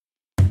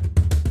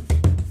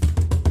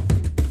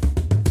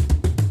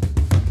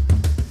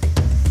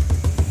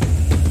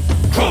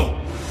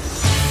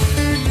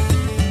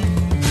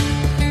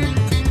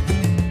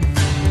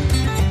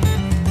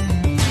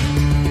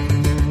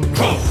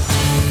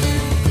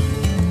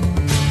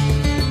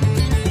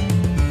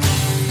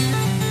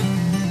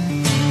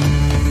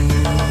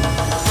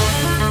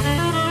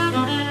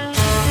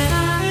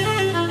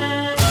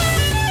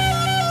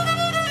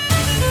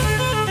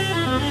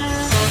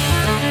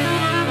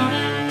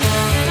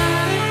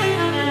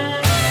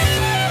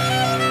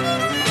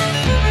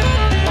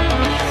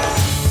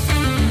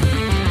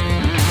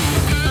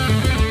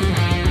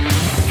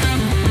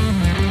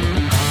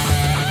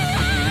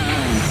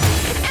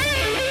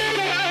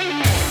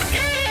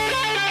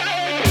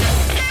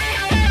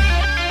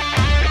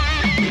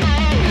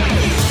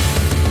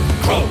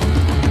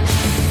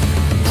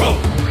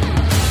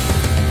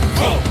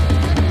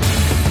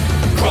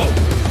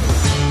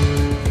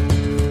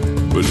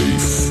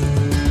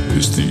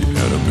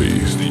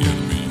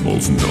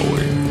of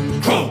knowing.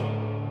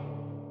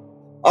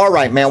 All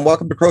right, man.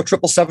 Welcome to Crow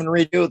 777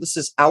 Radio. This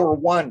is hour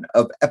one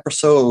of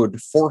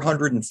episode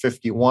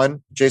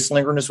 451. Jason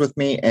Lindgren is with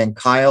me, and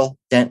Kyle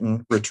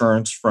Denton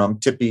returns from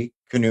Tippy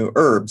Canoe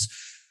Herbs.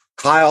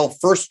 Kyle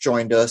first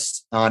joined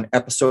us on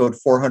episode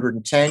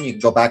 410. You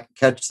can go back and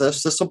catch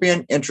this. This will be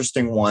an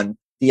interesting one.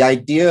 The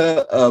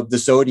idea of the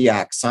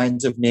zodiac,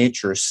 signs of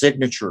nature,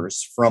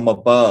 signatures from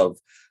above.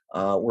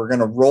 We're going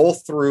to roll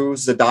through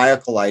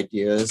zodiacal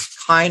ideas,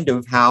 kind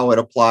of how it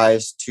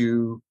applies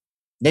to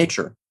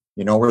nature,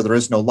 where there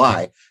is no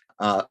lie.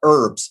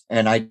 Herbs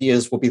and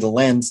ideas will be the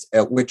lens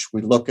at which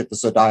we look at the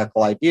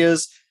zodiacal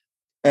ideas.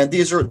 And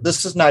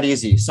this is not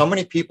easy. So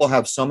many people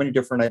have so many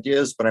different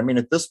ideas, but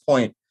at this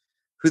point,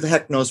 who the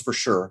heck knows for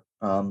sure?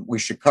 We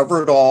should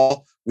cover it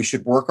all. We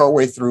should work our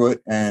way through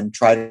it and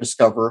try to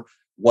discover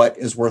what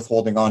is worth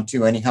holding on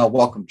to. Anyhow,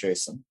 welcome,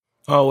 Jason.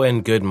 Oh,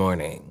 and good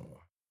morning.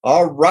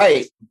 All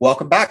right.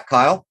 Welcome back,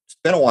 Kyle. It's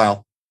been a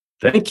while.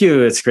 Thank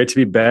you. It's great to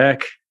be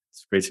back.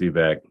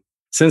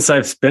 Since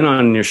I've been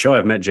on your show,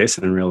 I've met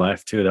Jason in real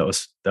life too. That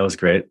was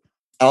great.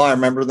 Oh, I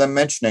remember them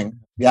mentioning.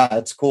 Yeah,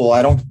 it's cool.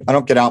 I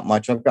don't get out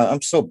much.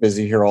 I'm so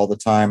busy here all the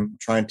time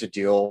trying to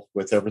deal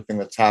with everything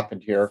that's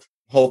happened here.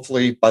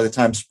 Hopefully by the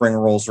time spring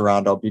rolls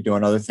around, I'll be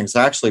doing other things.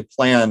 I actually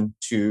plan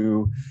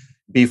to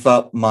beef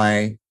up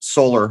my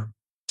solar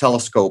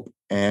telescope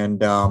and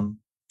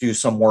do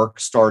some work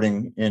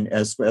starting in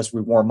as we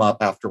warm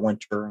up after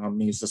winter. I'm going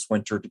to use this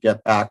winter to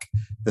get back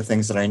the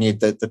things that I need.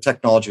 The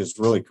technology has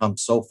really come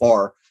so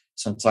far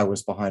since I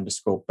was behind a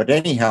scope. But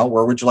anyhow,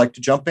 where would you like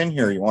to jump in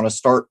here? You want to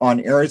start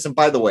on Aries? And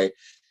by the way,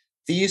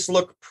 these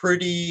look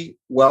pretty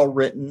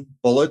well-written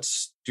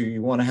bullets. Do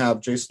you want to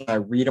have Jason and I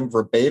read them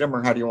verbatim,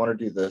 or how do you want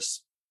to do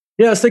this?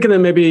 Yeah, I was thinking that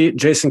maybe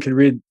Jason could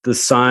read the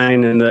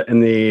sign and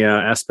the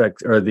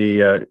aspect or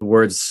the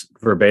words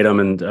verbatim,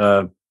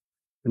 and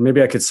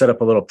maybe I could set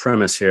up a little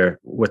premise here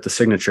with the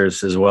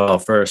signatures as well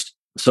first.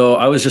 So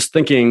I was just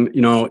thinking,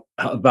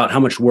 about how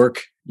much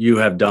work you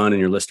have done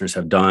and your listeners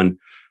have done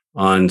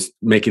on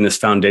making this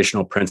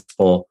foundational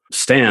principle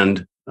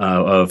stand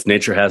of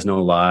nature has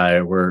no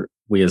lie.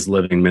 We as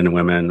living men and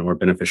women or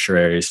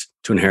beneficiaries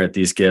to inherit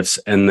these gifts.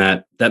 And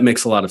that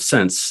makes a lot of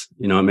sense.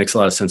 It makes a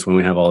lot of sense when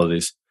we have all of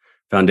these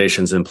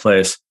foundations in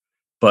place.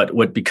 But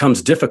what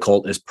becomes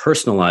difficult is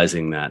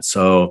personalizing that.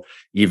 So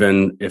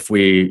even if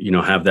we,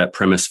 have that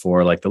premise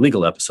for like the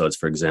legal episodes,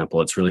 for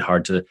example, it's really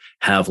hard to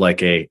have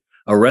like a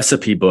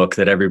recipe book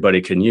that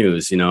everybody can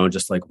use,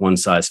 just like one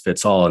size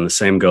fits all. And the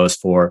same goes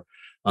for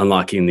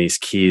unlocking these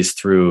keys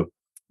through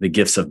the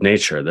gifts of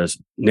nature.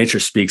 Nature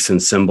speaks in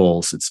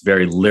symbols. It's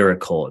very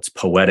lyrical. It's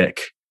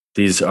poetic.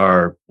 These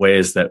are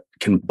ways that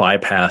can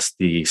bypass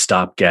the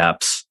stop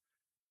gaps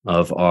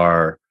of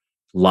our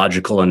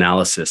logical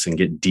analysis and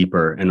get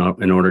deeper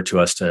in order to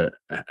us to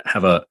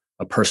have a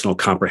personal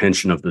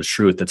comprehension of the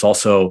truth. That's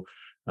also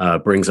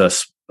brings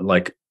us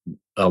like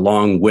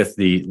along with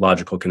the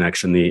logical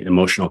connection, the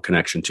emotional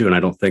connection too. And I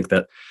don't think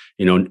that,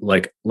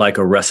 like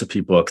a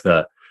recipe book,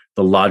 the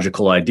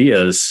logical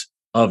ideas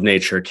of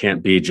nature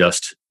can't be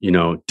just,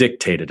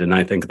 dictated. And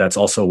I think that's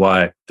also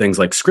why things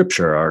like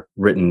scripture are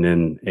written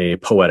in a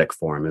poetic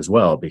form as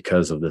well,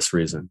 because of this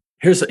reason.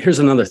 Here's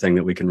another thing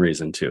that we can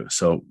reason too.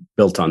 So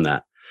built on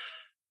that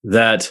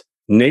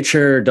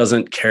nature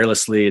doesn't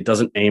carelessly, it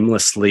doesn't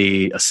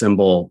aimlessly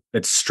assemble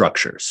its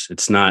structures.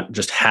 It's not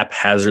just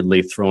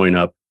haphazardly throwing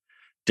up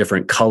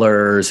different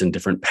colors and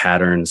different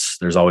patterns.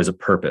 There's always a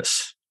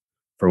purpose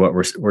for what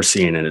we're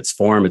seeing in its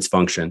form, its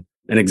function.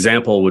 An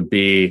example would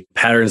be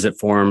patterns that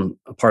form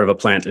a part of a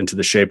plant into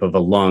the shape of a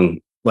lung.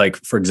 Like,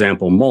 for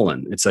example,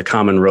 mullein. It's a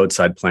common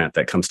roadside plant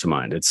that comes to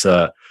mind. It's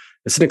an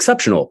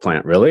exceptional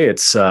plant, really.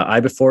 It's I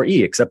before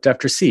E, except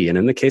after C. And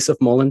in the case of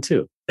mullein,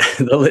 too.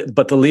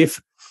 But the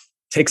leaf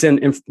takes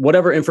in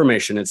whatever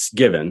information it's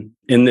given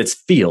in its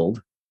field,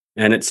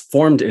 and it's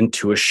formed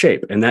into a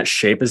shape. And that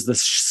shape is the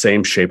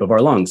same shape of our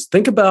lungs.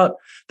 Think about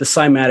the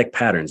cymatic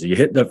patterns. You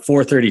hit the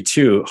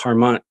 432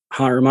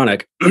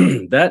 harmonic,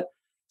 that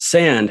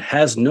sand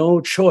has no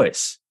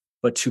choice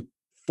but to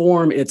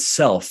form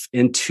itself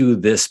into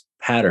this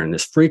pattern.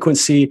 This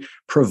frequency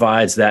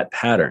provides that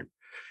pattern.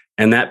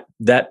 And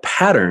that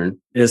pattern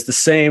is the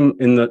same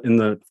in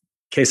the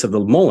case of the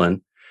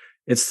mullein.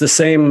 It's the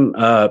same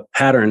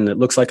pattern that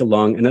looks like a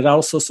lung, and it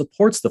also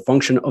supports the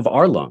function of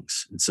our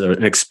lungs. It's an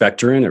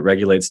expectorant. It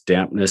regulates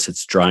dampness,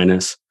 its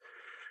dryness.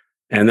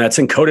 And that's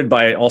encoded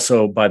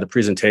by the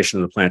presentation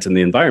of the plant and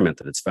the environment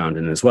that it's found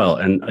in as well.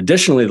 And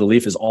additionally, the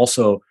leaf is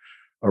also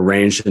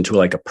arranged into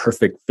like a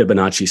perfect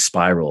Fibonacci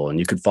spiral. And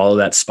you could follow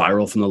that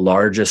spiral from the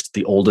largest,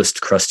 the oldest,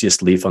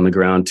 crustiest leaf on the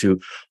ground to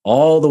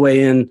all the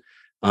way in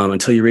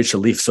until you reach a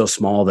leaf so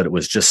small that it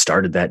was just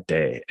started that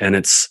day. And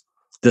it's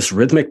this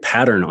rhythmic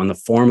pattern on the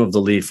form of the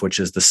leaf, which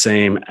is the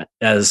same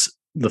as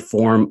the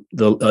form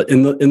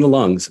in the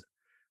lungs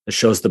that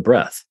shows the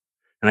breath.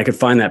 And I could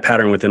find that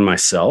pattern within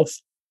myself,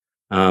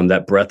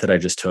 that breath that I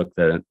just took,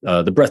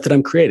 the breath that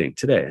I'm creating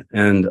today.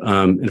 And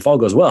if all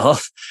goes well,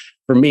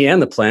 for me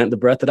and the plant, the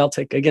breath that I'll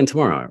take again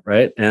tomorrow,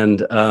 right?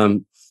 And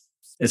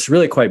it's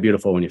really quite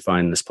beautiful when you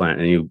find this plant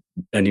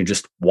and you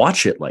just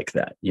watch it like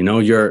that.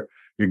 You're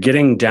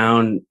getting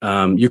down.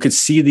 You could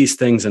see these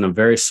things in a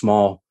very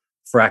small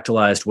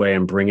fractalized way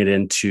and bring it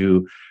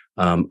into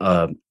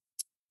the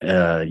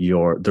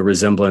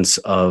resemblance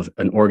of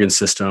an organ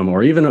system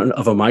or even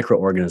of a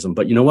microorganism.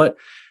 But you know what?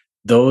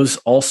 Those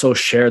also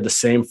share the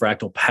same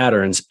fractal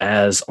patterns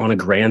as on a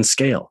grand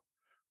scale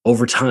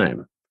over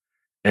time.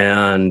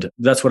 And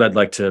that's what I'd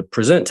like to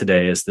present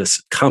today is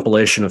this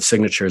compilation of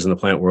signatures in the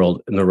plant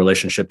world in the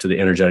relationship to the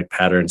energetic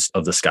patterns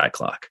of the sky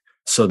clock,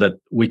 so that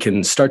we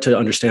can start to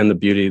understand the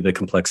beauty, the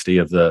complexity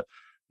of the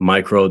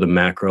micro, the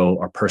macro,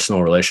 our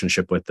personal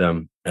relationship with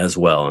them as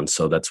well. And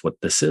so that's what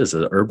this is,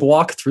 an herb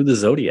walk through the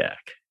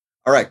zodiac.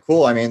 All right,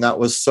 cool. I mean, that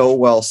was so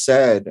well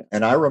said.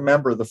 And I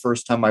remember the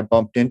first time I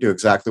bumped into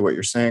exactly what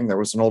you're saying. There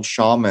was an old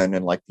shaman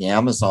in like the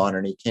Amazon,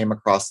 and he came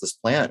across this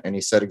plant and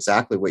he said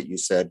exactly what you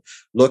said.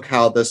 Look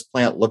how this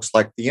plant looks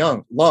like the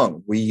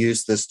lung. We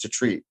use this to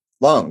treat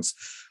lungs.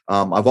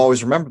 I've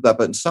always remembered that,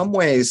 but in some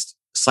ways,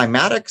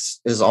 cymatics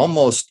is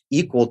almost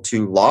equal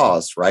to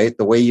laws, right?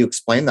 The way you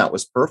explained that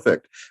was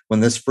perfect.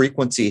 When this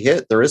frequency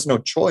hit, there is no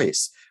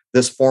choice.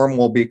 This form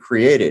will be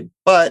created.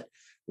 But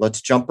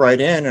let's jump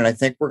right in. And I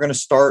think we're going to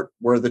start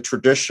where the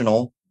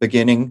traditional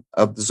beginning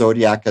of the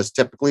zodiac has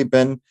typically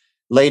been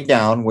laid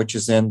down, which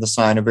is in the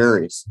sign of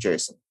Aries,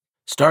 Jason.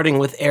 Starting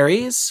with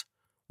Aries,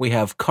 we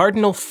have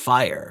cardinal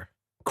fire,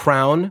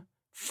 crown,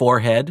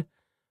 forehead,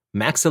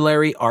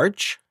 maxillary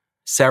arch,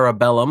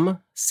 cerebellum,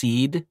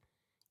 seed,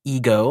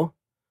 ego,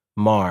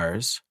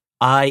 Mars,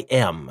 I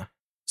am.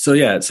 So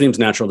yeah, it seems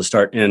natural to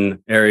start in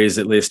Aries,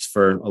 at least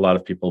for a lot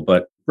of people,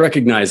 but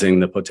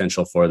recognizing the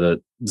potential for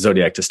the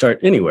zodiac to start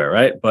anywhere,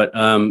 right? But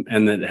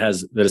and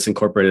that it's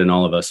incorporated in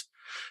all of us.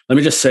 Let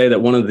me just say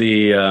that one of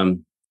the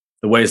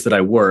ways that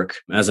I work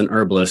as an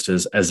herbalist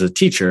is as a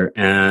teacher,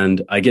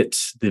 and I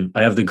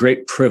have the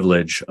great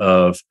privilege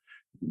of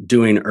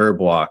doing herb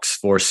walks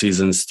 4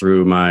 seasons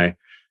through my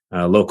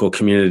local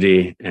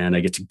community, and I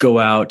get to go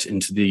out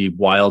into the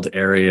wild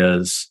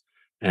areas.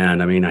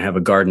 And I mean, I have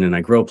a garden and I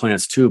grow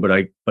plants too,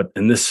 but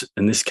in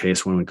this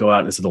case, when we go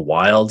out into the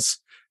wilds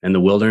and the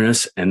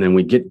wilderness, and then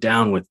we get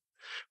down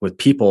with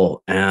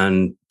people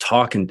and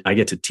talk, and I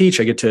get to teach,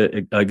 I get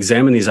to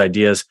examine these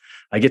ideas.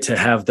 I get to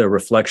have the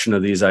reflection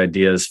of these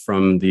ideas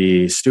from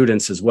the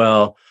students as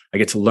well. I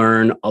get to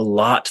learn a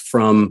lot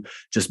from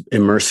just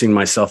immersing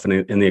myself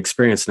in the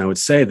experience. And I would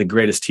say the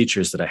greatest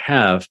teachers that I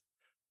have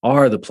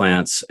are the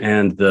plants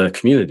and the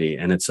community.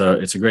 And it's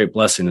a great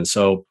blessing. And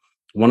so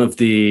one of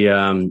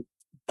the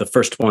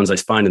first ones I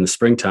find in the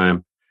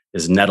springtime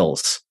is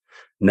nettles.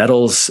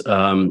 Nettles,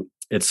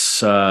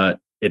 it's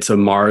a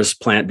Mars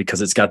plant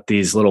because it's got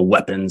these little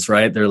weapons,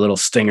 right? They're little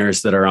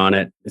stingers that are on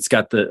it. It's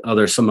got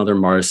some other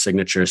Mars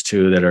signatures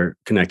too that are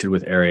connected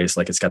with Aries.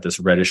 Like it's got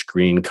this reddish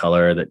green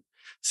color that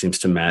seems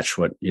to match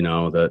what,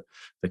 the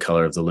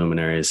color of the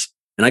luminaries.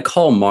 And I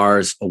call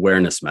Mars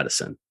awareness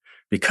medicine,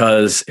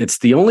 because it's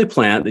the only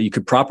plant that you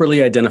could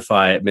properly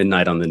identify at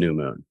midnight on the new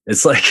moon.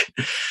 It's like,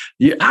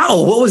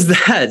 ow, what was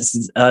that?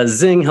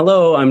 Zing,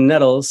 hello, I'm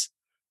Nettles.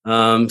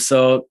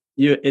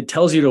 It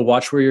tells you to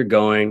watch where you're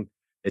going.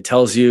 It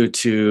tells you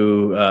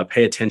to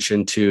pay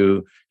attention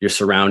to your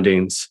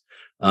surroundings.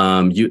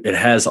 It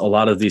has a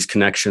lot of these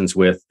connections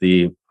with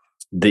the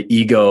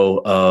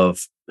ego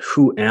of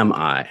who am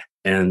I?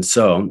 And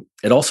so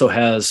it also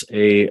has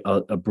a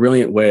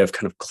brilliant way of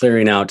kind of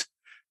clearing out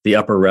the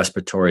upper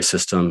respiratory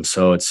system.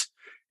 So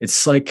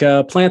it's like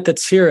a plant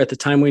that's here at the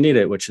time we need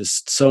it, which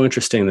is so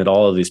interesting that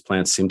all of these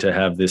plants seem to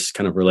have this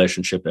kind of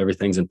relationship.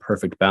 Everything's in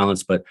perfect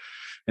balance, but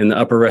in the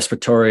upper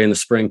respiratory in the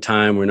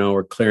springtime,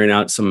 we're clearing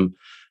out some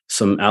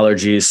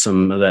allergies,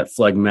 some of that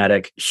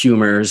phlegmatic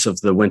humors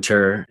of the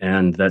winter.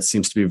 And that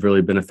seems to be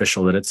really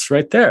beneficial that it's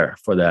right there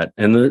for that.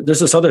 And there's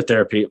this other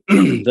therapy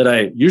that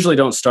I usually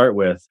don't start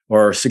with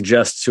or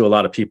suggest to a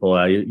lot of people.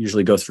 I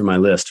usually go through my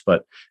list,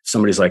 but if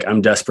somebody's like,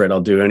 I'm desperate,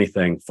 I'll do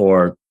anything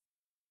for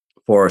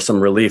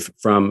some relief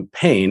from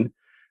pain.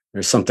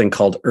 There's something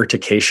called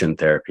urtication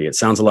therapy. It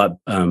sounds a lot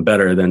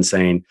better than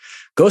saying,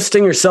 go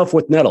sting yourself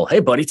with nettle.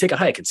 Hey, buddy, take a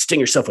hike and sting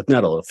yourself with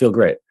nettle. It'll feel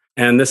great.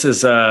 And this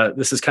is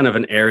kind of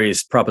an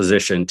Aries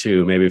proposition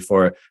too, maybe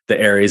for the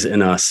Aries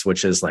in us,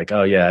 which is like,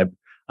 oh yeah,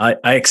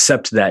 I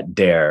accept that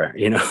dare.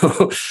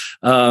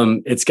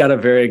 It's got a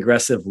very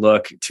aggressive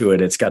look to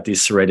it. It's got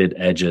these serrated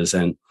edges,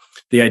 and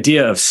the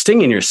idea of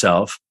stinging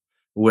yourself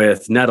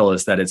with nettle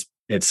is that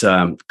it's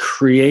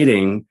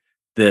creating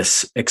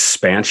this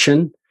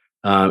expansion.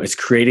 It's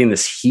creating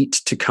this heat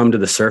to come to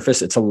the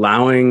surface. It's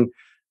allowing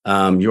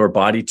your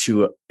body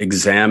to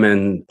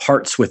examine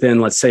parts within,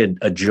 let's say,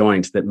 a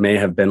joint that may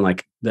have been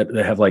like that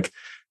have like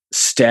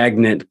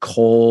stagnant,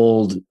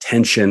 cold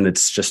tension.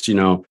 That's just,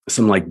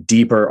 some like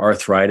deeper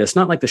arthritis,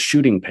 not like the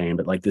shooting pain,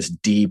 but like this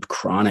deep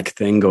chronic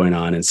thing going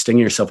on. And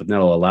stinging yourself with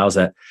nettle allows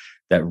that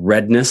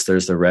redness.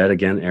 There's the red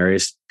again,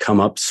 Aries, come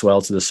up,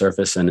 swell to the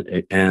surface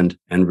and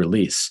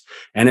release.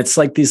 And it's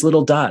like these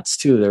little dots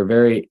too. They're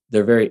very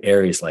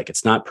Aries like.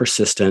 It's not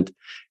persistent.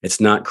 It's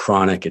not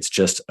chronic. It's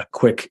just a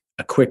quick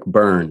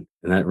burn.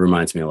 And that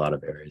reminds me a lot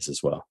of Aries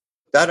as well.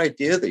 That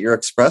idea that you're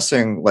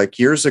expressing, like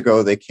years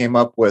ago, they came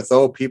up with,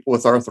 oh, people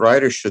with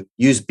arthritis should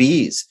use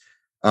bees.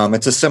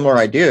 It's a similar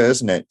idea,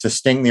 isn't it? To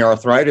sting the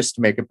arthritis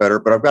to make it better.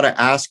 But I've got to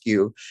ask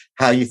you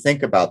how you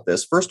think about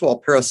this. First of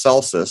all,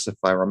 Paracelsus, if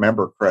I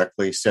remember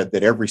correctly, said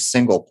that every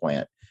single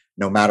plant,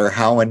 no matter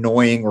how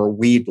annoying or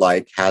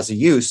weed-like, has a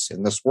use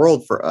in this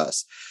world for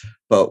us.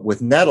 But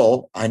with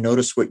nettle, I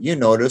notice what you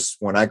notice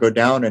when I go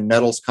down and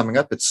nettle's coming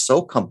up. It's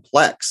so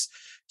complex.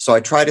 So I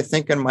try to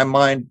think in my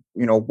mind,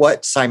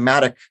 what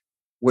cymatic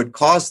would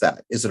cause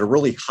that? Is it a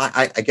really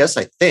high? I guess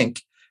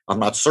I'm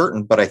not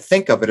certain, but I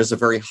think of it as a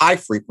very high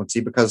frequency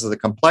because of the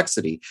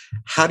complexity.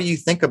 How do you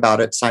think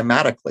about it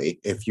cymatically?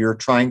 If you're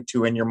trying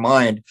to, in your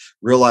mind,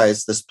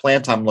 realize this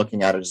plant I'm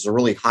looking at, is a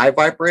really high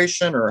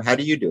vibration, or how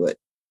do you do it?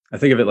 I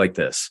think of it like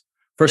this.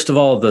 First of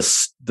all, the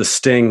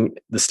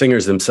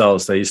stingers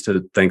themselves, they used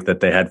to think that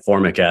they had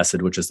formic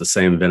acid, which is the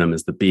same venom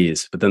as the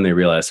bees. But then they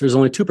realized there's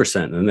only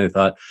 2%. And then they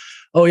thought,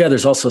 oh yeah,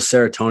 there's also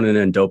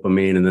serotonin and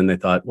dopamine. And then they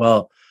thought,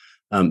 well,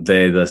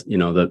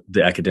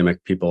 the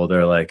academic people,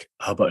 they're like,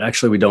 oh, but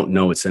actually we don't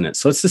know what's in it.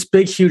 So it's this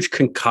big, huge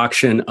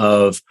concoction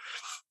of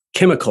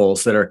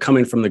chemicals that are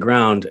coming from the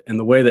ground. And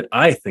the way that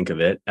I think of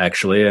it,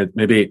 actually,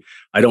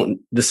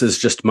 this is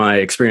just my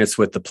experience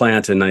with the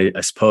plant. And I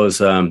suppose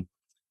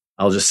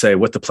I'll just say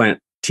what the plant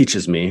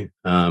teaches me.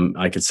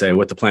 I could say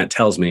what the plant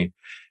tells me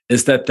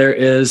is that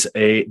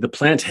the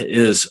plant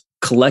is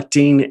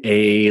collecting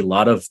a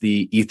lot of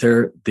the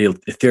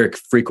etheric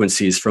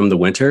frequencies from the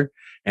winter.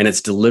 And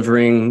it's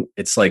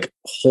like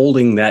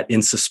holding that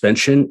in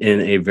suspension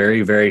in a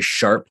very, very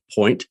sharp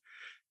point.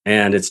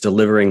 And it's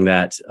delivering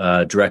that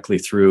directly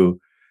through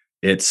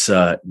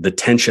the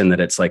tension that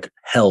it's like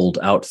held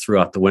out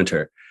throughout the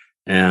winter.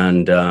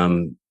 And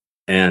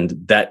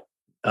that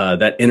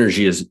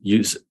energy is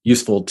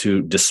useful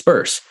to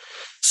disperse.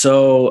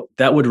 So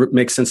that would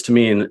make sense to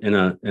me in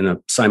a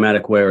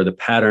cymatic way, or the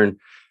pattern.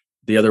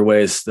 The other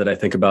ways that I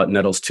think about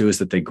nettles too is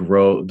that they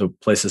grow, the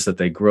places that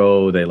they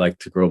grow, they like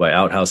to grow by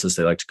outhouses.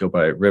 They like to go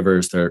by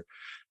rivers.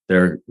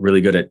 They're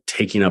really good at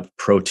taking up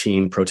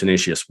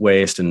proteinaceous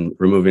waste and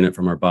removing it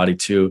from our body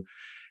too.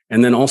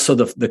 And then also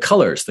the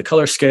colors, the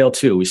color scale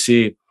too. We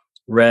see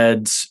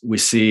reds.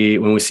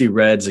 When we see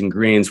reds and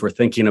greens, we're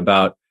thinking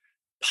about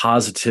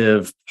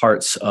positive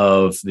parts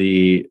of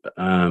the,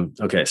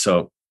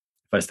 so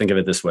if I think of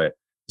it this way,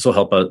 this will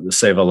help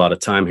save a lot of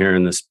time here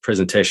in this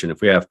presentation. If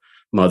we have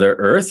Mother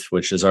Earth,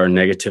 which is our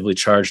negatively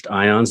charged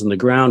ions in the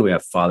ground. We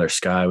have Father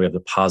Sky, we have the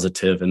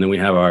positive, and then we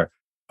have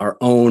our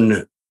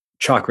own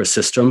chakra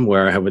system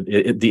where I have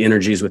the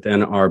energies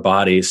within our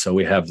body. So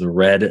we have the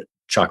red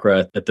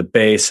chakra at the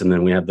base, and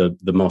then we have the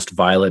most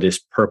violet is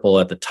purple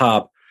at the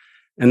top.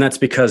 And that's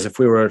because if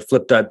we were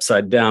flipped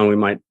upside down, we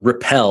might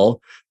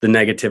repel the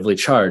negatively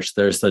charged.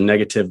 There's the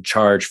negative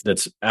charge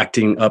that's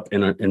acting up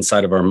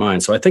inside of our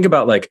mind. So I think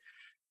about like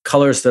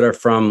colors that are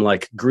from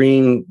like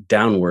green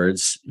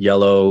downwards,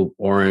 yellow,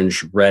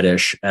 orange,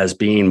 reddish, as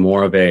being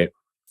more of a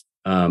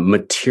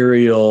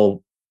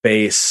material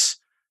base,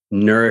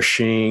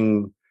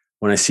 nourishing.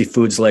 When I see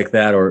foods like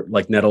that, or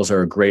like nettles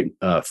are a great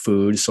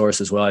food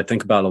source as well, I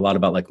think about a lot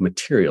about like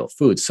material,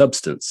 food,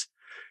 substance.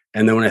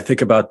 And then when I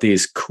think about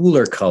these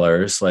cooler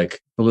colors like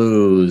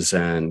blues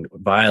and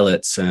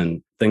violets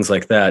and things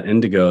like that,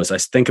 indigos, I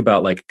think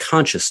about like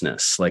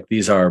consciousness. Like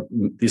these are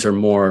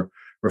more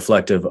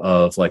reflective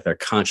of like their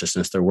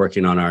consciousness. They're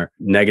working on our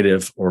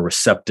negative or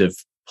receptive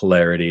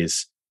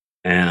polarities,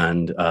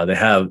 and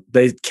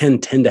they can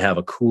tend to have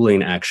a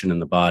cooling action in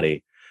the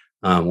body,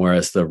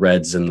 whereas the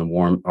reds and the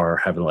warm are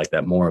having like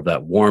that more of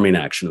that warming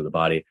action of the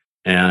body.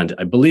 And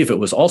I believe it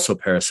was also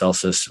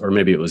Paracelsus, or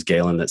maybe it was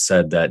Galen, that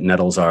said that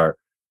nettles are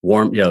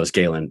warm. Yeah, it was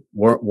Galen.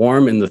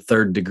 Warm in the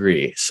 3rd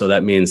degree. So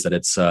that means that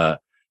it's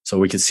so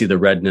we could see the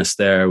redness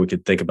there. We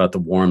could think about the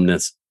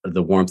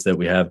warmth that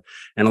we have.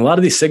 And a lot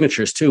of these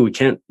signatures too, we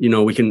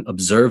can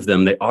observe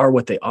them. They are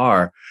what they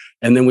are.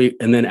 And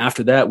then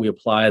after that, we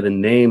apply the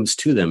names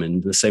to them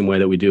in the same way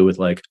that we do with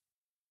like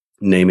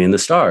naming the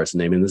stars,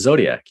 naming the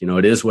zodiac.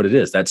 It is what it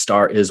is. That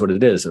star is what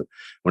it is.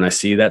 When I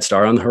see that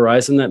star on the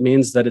horizon, that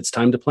means that it's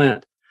time to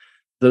plant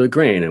the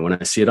grain. And when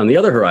I see it on the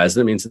other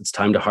horizon, it means it's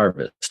time to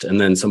harvest. And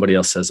then somebody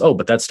else says, oh,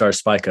 but that star's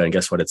Spica. And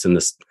guess what? It's in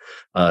this,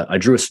 I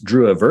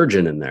drew a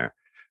virgin in there.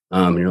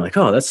 And you're like,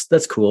 oh,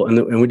 that's cool.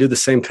 And we do the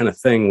same kind of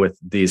thing with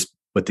these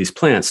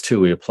plants too.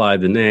 We apply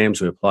the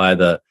names, we apply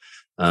the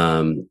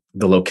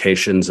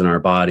locations in our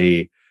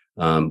body.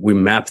 We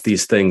map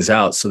these things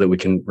out so that we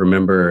can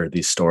remember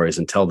these stories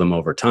and tell them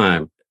over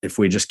time. If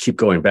we just keep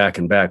going back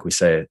and back, we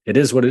say, it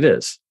is what it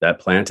is. That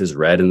plant is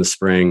red in the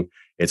spring.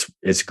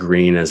 It's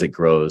green as it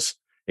grows.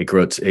 It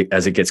grows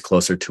as it gets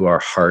closer to our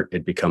heart.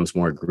 It becomes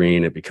more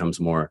green. It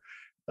becomes more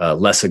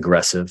less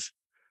aggressive,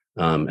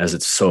 as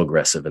it's so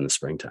aggressive in the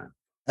springtime.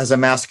 As a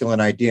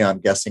masculine idea, I'm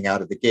guessing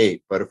out of the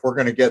gate. But if we're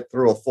going to get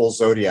through a full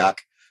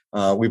zodiac,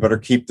 we better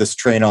keep this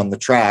train on the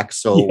track.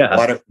 So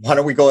why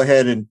don't we go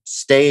ahead and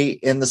stay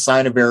in the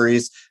sign of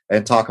Aries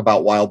and talk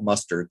about wild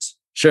mustards?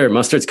 Sure.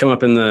 Mustards come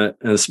up in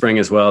the spring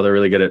as well. They're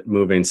really good at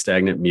moving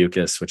stagnant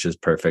mucus, which is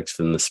perfect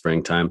in the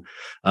springtime.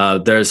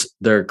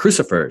 They're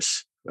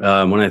crucifers.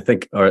 When I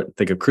think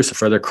of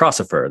crucifer, they're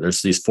crosifer.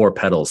 There's these 4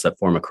 petals that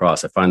form a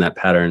cross. I find that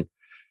pattern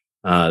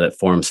that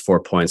forms 4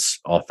 points,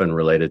 often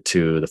related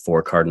to the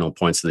 4 cardinal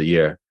points of the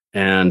year.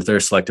 And they're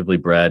selectively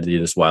bred.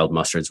 These wild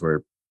mustards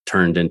were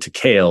turned into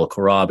kale,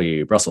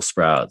 kohlrabi, Brussels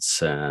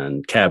sprouts,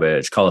 and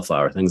cabbage,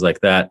 cauliflower, things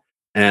like that.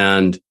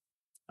 And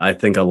I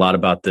think a lot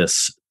about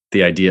this,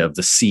 the idea of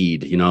the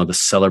seed,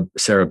 the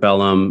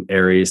cerebellum,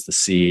 Aries, the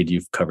seed.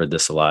 You've covered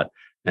this a lot.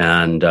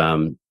 And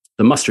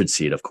the mustard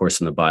seed, of course,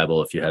 in the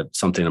Bible, if you had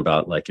something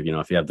about if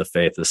you have the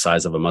faith the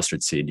size of a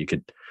mustard seed, you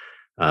could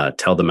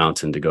tell the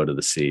mountain to go to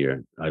the sea.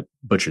 Or I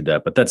butchered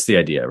that, but that's the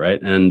idea,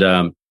 right?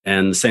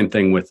 And the same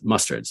thing with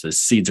mustards. The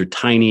seeds are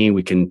tiny.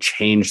 We can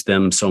change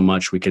them so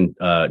much. We can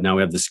now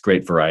we have this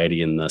great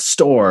variety in the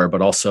store,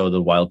 but also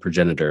the wild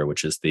progenitor,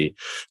 which is the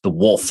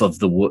wolf of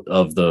the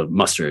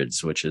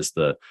mustards, which is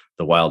the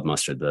wild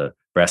mustard, the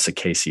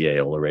Brassicaceae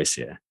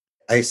oleracea.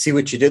 I see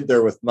what you did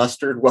there with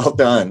mustard. Well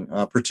done.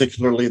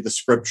 Particularly the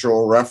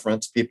scriptural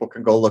reference. People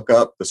can go look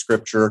up the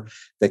scripture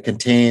that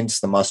contains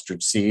the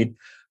mustard seed.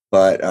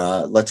 But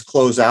let's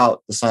close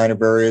out the sign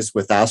of Aries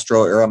with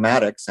Astro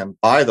Aromatics. And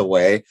by the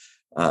way,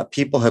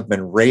 people have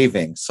been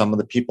raving. Some of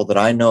the people that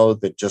I know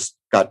that just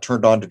got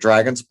turned on to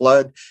dragon's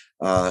blood,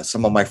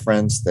 some of my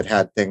friends that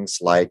had things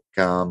like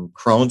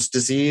Crohn's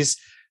disease,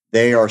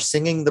 they are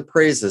singing the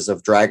praises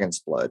of dragon's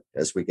blood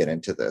as we get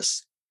into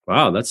this.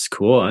 Wow, that's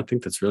cool. I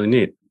think that's really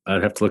neat.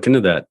 I'd have to look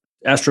into that.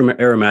 Astro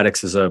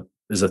Aromatics is a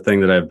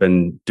thing that I've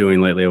been doing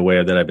lately, a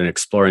way that I've been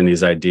exploring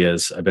these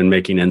ideas. I've been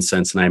making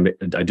incense, and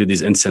I do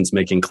these incense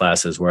making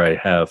classes where I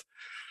have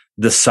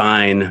the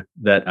sign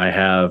that I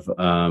have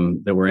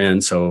that we're in.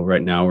 So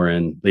right now we're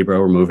in Libra,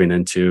 we're moving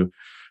into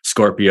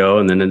Scorpio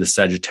and then into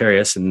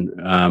Sagittarius,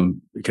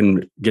 and we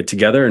can get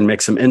together and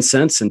make some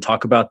incense and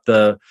talk about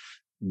the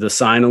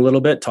sign a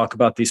little bit, talk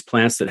about these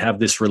plants that have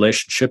this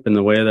relationship in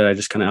the way that I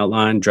just kind of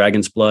outlined: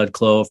 dragon's blood,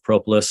 clove,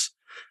 propolis,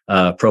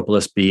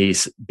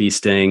 bee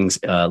stings,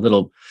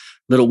 little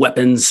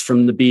weapons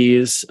from the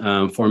bees,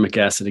 formic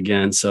acid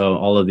again. So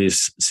all of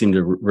these seem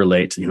to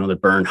relate, they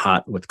burn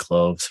hot with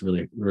cloves,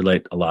 really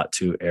relate a lot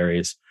to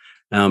Aries.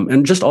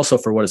 And just also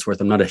for what it's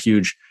worth, I'm not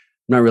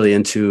really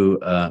into,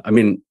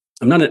 I'm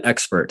not an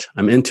expert.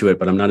 I'm into it,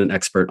 but I'm not an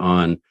expert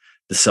on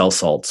the cell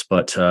salts.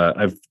 But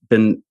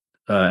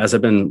as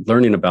I've been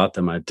learning about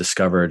them, I've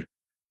discovered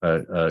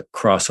a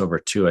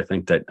crossover too. I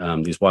think that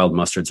these wild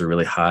mustards are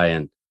really high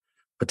in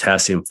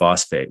potassium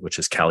phosphate, which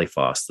is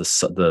caliphos,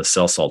 the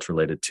cell salt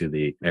related to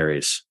the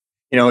Aries.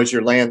 As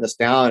you're laying this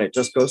down, it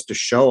just goes to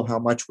show how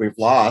much we've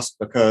lost,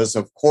 because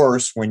of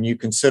course, when you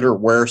consider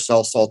where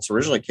cell salts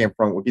originally came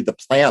from, it would be the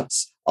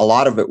plants. A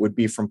lot of it would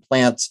be from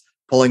plants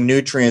pulling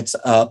nutrients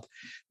up.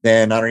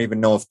 Then I don't even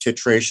know if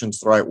titration is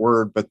the right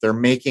word, but they're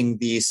making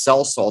these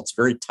cell salts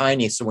very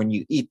tiny. So when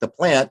you eat the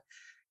plant,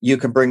 you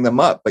can bring them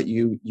up. But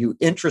you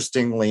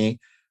interestingly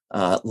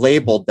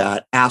labeled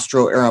that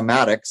Astro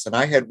Aromatics. And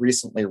I had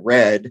recently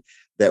read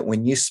that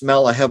when you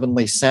smell a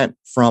heavenly scent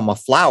from a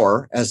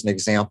flower, as an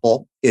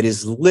example, it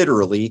is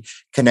literally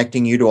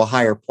connecting you to a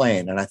higher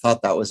plane. And I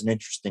thought that was an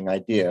interesting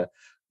idea.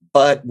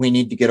 But we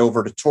need to get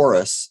over to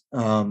Taurus.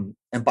 And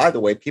by the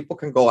way, people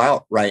can go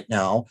out right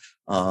now,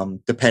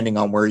 depending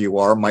on where you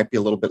are, might be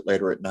a little bit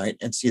later at night,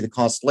 and see the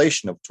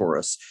constellation of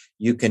Taurus.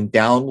 You can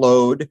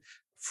download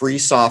free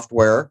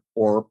software,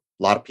 or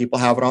a lot of people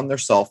have it on their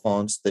cell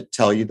phones, that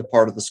tell you the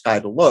part of the sky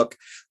to look.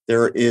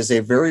 There is a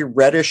very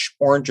reddish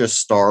orangish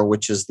star,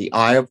 which is the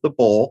eye of the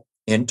bull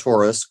in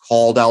Taurus,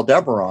 called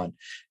Aldebaran.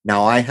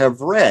 Now, I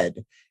have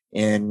read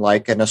in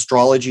like an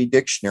astrology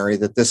dictionary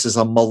that this is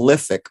a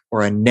malefic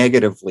or a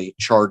negatively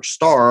charged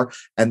star.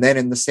 And then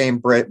in the same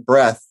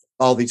breath,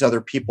 all these other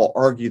people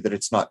argue that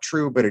it's not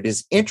true, but it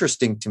is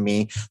interesting to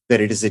me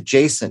that it is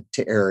adjacent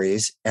to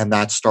Aries and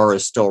that star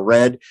is still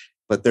red.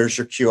 But there's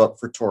your cue up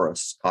for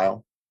Taurus,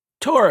 Kyle.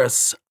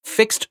 Taurus,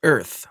 fixed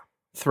earth,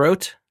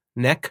 throat,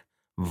 neck,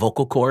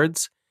 vocal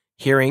cords,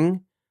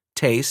 hearing,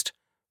 taste,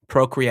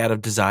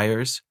 procreative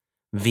desires,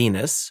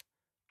 Venus,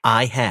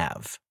 I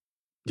have.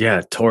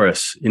 Yeah,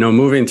 Taurus.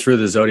 Moving through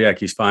the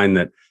zodiac, you find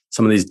that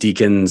some of these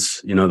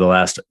deacons, the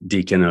last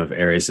deacon of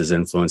Aries is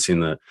influencing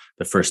the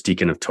first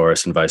deacon of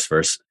Taurus and vice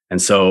versa.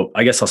 And so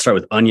I guess I'll start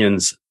with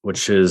onions,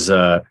 which is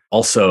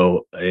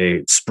also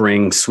a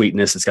spring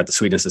sweetness. It's got the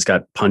sweetness, it's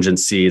got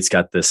pungency, it's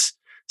got this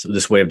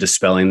way of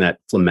dispelling that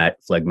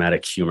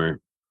phlegmatic humor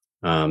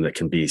that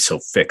can be so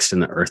fixed in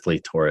the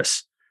earthly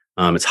Taurus.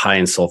 It's high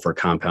in sulfur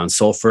compounds.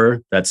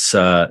 Sulfur, that's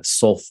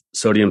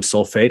sodium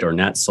sulfate or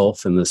nat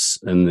sulf in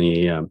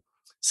the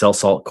cell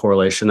salt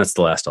correlation. That's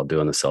the last I'll do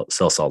on the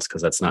cell salts,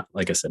 because that's not,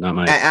 like I said, not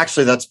my...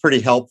 Actually, that's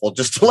pretty helpful.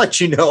 Just to let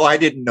you know, I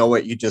didn't know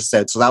what you just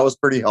said. So that was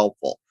pretty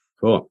helpful.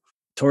 Cool.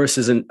 Taurus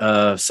is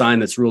a sign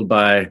that's ruled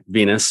by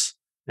Venus.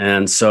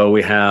 And so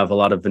we have a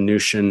lot of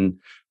Venusian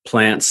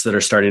plants that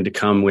are starting to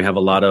come. We have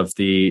a lot of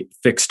the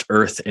fixed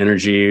earth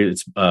energy.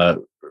 It's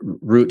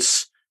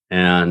roots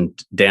and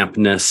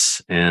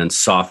dampness and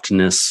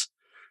softness.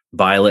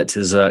 Violet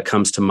is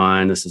comes to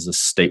mind. This is a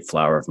state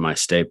flower of my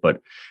state,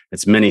 but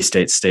it's many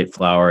states' state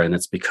flower, and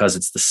it's because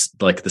it's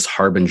this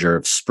harbinger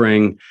of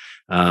spring.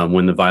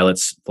 When the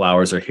violets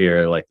flowers are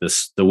here, like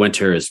this, the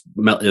winter is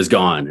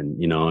gone,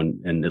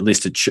 and at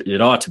least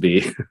it ought to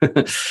be.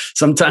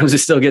 Sometimes we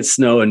still get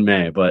snow in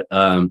May, but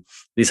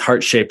these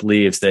heart-shaped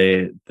leaves,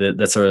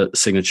 that's a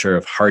signature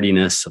of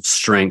hardiness, of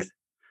strength.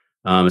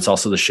 It's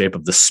also the shape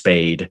of the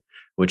spade,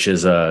 which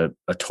is a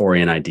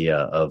Taurian idea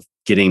of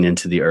getting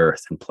into the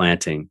earth and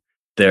planting.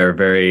 They're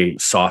very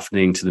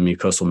softening to the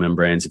mucosal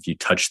membranes. If you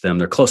touch them,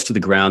 they're close to the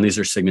ground. These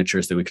are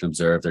signatures that we can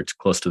observe. They're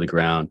close to the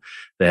ground.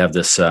 They have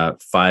this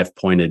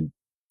five-pointed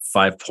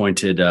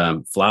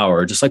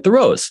flower, just like the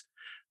rose,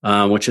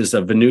 which is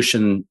a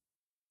Venusian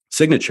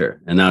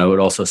signature. And I would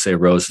also say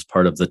rose is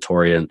part of the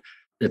Taurian.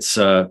 It's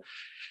a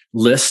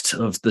list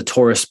of the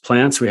Taurus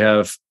plants. We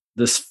have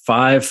this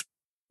 5,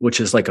 which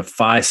is like a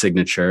phi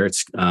signature.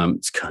 It's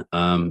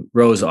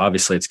rose.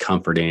 Obviously, it's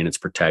comforting. It's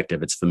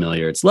protective. It's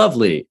familiar. It's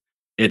lovely.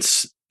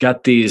 It's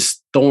got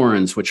these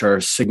thorns, which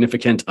are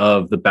significant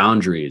of the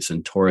boundaries.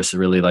 And Taurus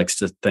really likes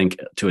to think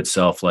to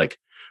itself, like,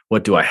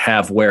 what do I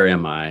have? Where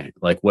am I?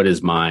 Like, what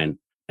is mine?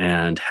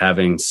 And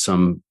having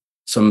some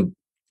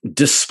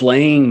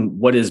displaying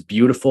what is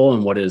beautiful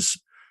and what is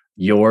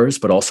yours,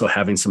 but also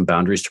having some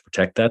boundaries to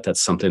protect that.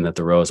 That's something that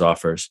the rose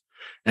offers.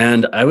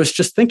 And I was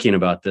just thinking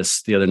about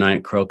this the other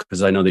night, Croak,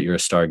 because I know that you're a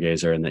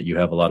stargazer and that you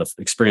have a lot of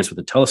experience with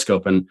the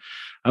telescope. And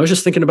I was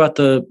just thinking about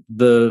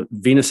the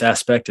Venus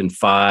aspect in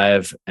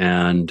 5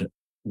 and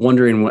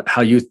wondering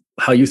how you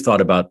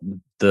thought about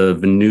the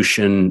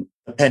Venusian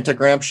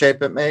pentagram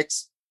shape it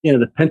makes.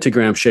 The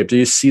pentagram shape. Do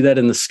you see that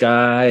in the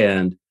sky?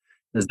 And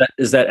is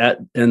that at?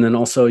 And then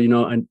also,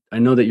 I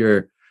know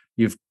that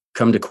you've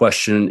come to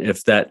question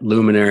if that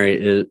luminary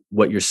is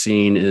what you're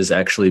seeing is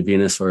actually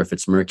Venus or if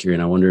it's Mercury.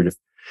 And I wondered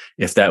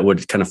if that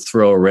would kind of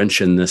throw a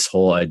wrench in this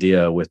whole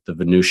idea with the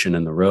Venusian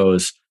and the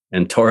rose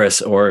and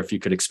Taurus, or if you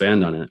could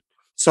expand on it.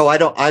 So I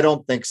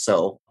don't think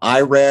so.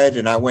 I read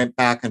and I went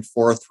back and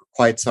forth for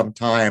quite some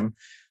time.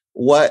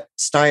 What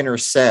Steiner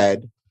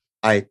said,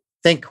 I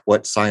think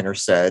what Steiner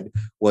said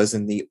was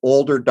in the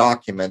older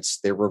documents,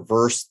 they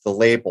reversed the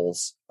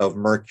labels of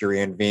Mercury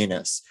and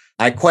Venus.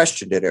 I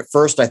questioned it at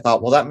first. I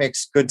thought, well, that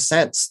makes good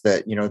sense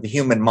that, the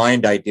human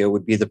mind idea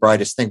would be the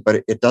brightest thing,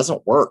 but it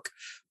doesn't work.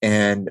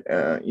 And,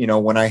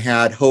 when I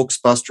had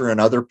Hoaxbuster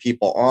and other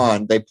people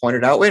on, they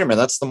pointed out, wait a minute,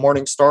 that's the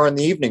morning star and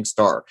the evening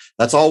star.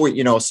 That's all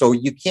so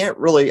you can't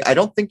really, I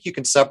don't think you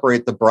can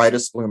separate the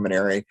brightest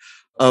luminary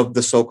of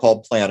the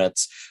so-called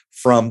planets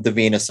from the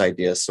Venus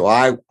idea. So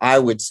I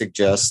would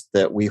suggest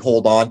that we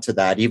hold on to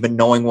that, even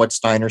knowing what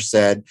Steiner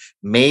said.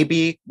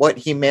 Maybe what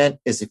he meant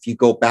is if you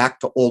go back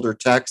to older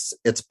texts,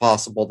 it's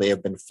possible they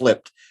have been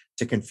flipped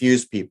to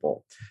confuse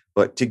people.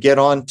 But to get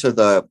on to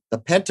the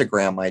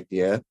pentagram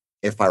idea,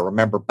 if I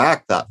remember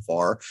back that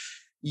far,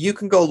 you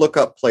can go look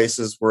up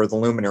places where the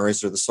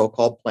luminaries or the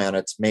so-called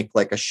planets make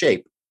like a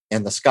shape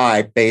in the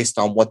sky based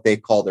on what they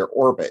call their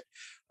orbit.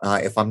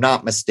 If I'm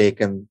not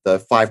mistaken, the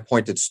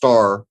 5-pointed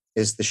star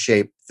is the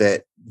shape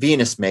that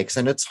Venus makes.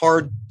 And it's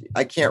hard.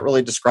 I can't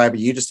really describe it.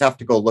 You just have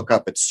to go look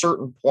up at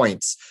certain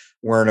points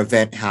where an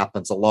event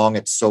happens along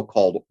its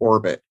so-called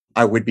orbit.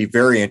 I would be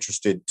very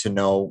interested to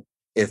know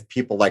if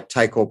people like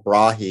Tycho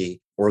Brahe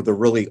or the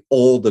really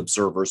old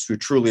observers who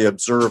truly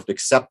observed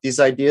accept these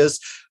ideas.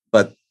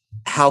 But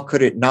how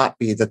could it not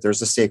be that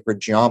there's a sacred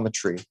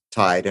geometry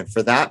tied? And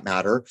for that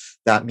matter,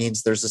 that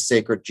means there's a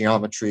sacred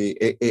geometry.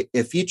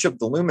 If each of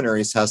the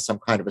luminaries has some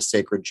kind of a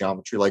sacred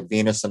geometry, like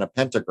Venus and a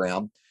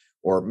pentagram,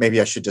 or maybe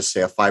I should just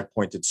say a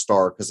 5-pointed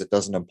star because it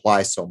doesn't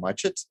imply so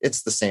much.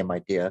 It's the same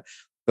idea.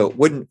 But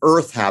wouldn't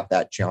Earth have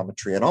that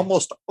geometry? And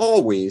almost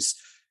always,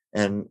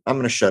 and I'm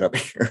going to shut up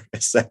here in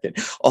a second,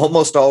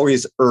 almost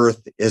always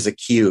Earth is a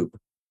cube.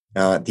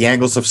 The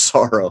angles of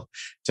sorrow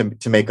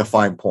to make a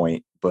fine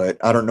point.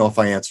 But I don't know if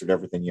I answered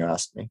everything you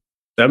asked me.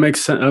 That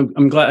makes sense.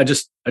 I'm glad. I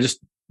just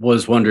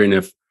was wondering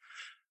if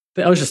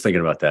I was just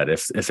thinking about that.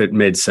 If it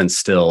made sense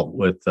still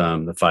with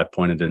the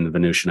 5-pointed and the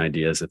Venusian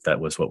ideas, if that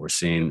was what we're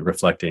seeing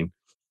reflecting.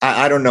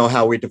 I don't know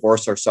how we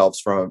divorce ourselves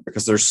from it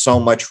because there's so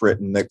much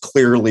written that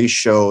clearly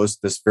shows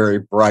this very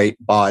bright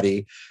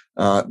body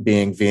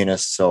being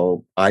Venus.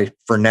 So I,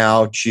 for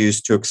now,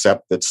 choose to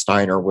accept that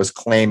Steiner was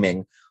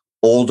claiming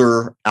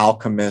older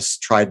alchemists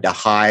tried to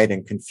hide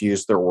and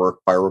confuse their work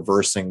by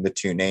reversing the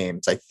two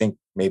names. I think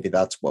maybe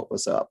that's what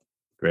was up.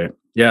 Great.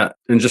 Yeah.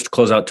 And just to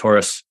close out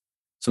Taurus,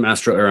 some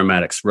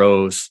astroaromatics,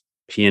 rose,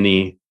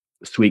 peony,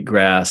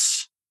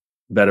 sweetgrass,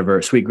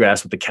 vetiver,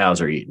 sweetgrass what the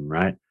cows are eating,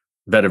 right?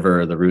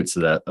 Vetiver are the roots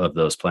of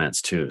those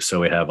plants too.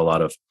 So we have a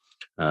lot of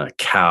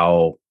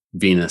cow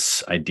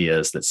Venus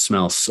ideas that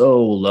smell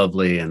so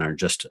lovely and are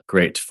just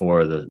great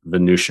for the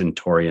Venusian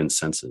Taurian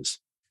senses.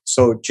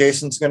 So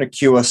Jason's going to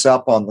cue us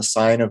up on the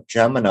sign of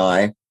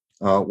Gemini,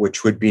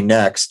 which would be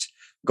next,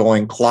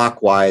 going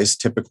clockwise,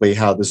 typically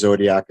how the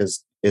zodiac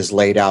is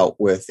laid out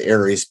with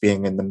Aries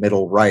being in the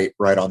middle right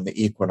on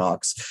the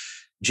equinox.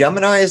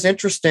 Gemini is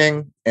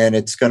interesting, and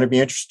it's going to be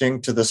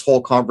interesting to this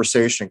whole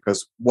conversation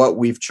because what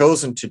we've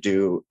chosen to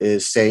do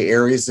is say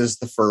Aries is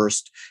the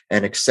first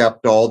and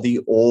accept all the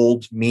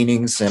old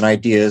meanings and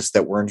ideas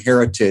that were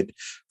inherited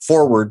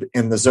forward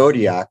in the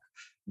zodiac.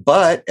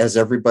 But as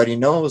everybody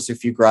knows,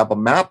 if you grab a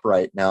map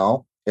right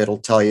now, it'll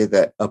tell you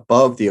that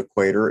above the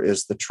equator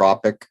is the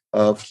Tropic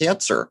of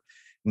Cancer,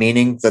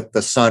 meaning that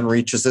the sun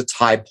reaches its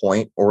high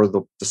point or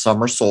the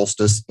summer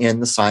solstice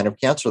in the sign of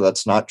Cancer.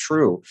 That's not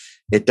true.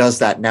 It does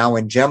that now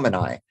in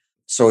Gemini.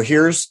 So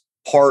here's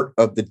part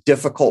of the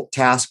difficult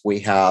task we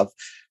have,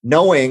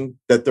 knowing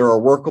that there are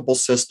workable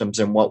systems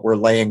in what we're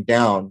laying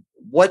down.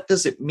 What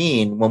does it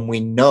mean when we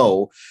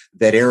know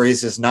that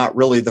Aries is not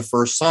really the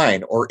first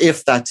sign, or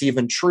if that's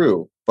even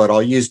true? But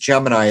I'll use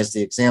Gemini as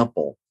the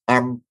example.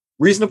 I'm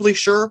reasonably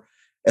sure,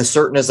 as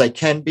certain as I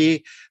can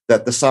be,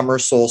 that the summer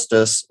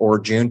solstice or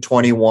June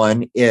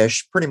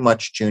 21-ish, pretty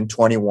much June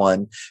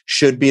 21,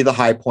 should be the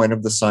high point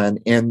of the sun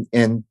in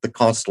the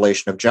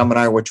constellation of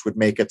Gemini, which would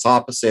make its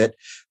opposite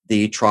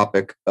the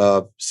Tropic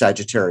of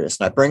Sagittarius.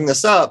 And I bring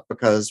this up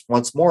because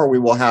once more, we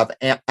will have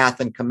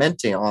Athen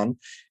Commenti on,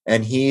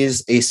 and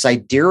he's a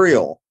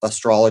sidereal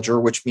astrologer,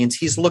 which means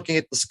he's looking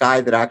at the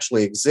sky that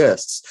actually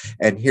exists.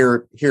 And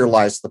here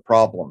lies the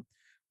problem.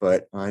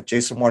 But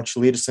Jason, why don't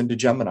you lead us into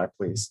Gemini,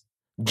 please?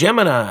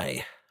 Gemini,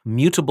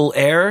 mutable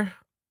air,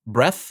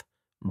 breath,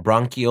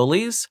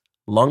 bronchioles,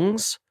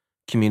 lungs,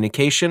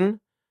 communication,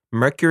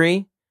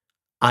 Mercury,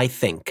 I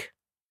think.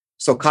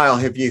 So Kyle,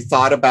 have you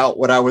thought about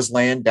what I was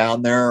laying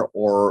down there?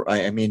 Or,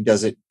 I mean,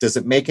 does it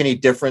make any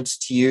difference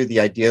to you,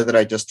 the idea that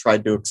I just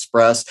tried to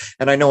express?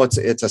 And I know it's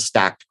a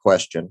stacked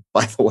question,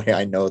 by the way,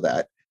 I know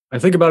that. I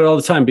think about it all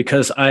the time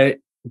because I,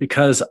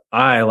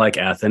 like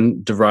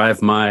Athen,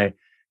 derive my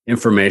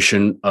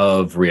information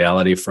of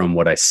reality from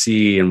what I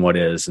see and what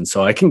is. And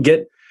so I can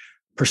get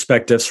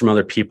perspectives from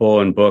other people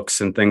and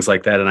books and things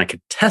like that, and I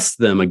could test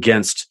them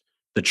against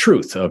the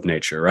truth of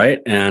nature, right?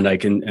 And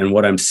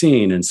what I'm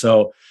seeing. And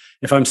so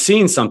if I'm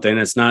seeing something,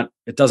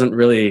 it doesn't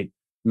really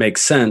make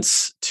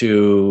sense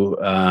to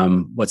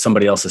what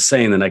somebody else is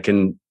saying, then I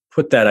can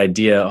put that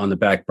idea on the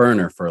back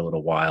burner for a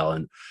little while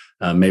and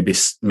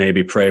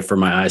maybe pray for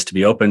my eyes to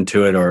be open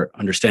to it or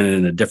understand it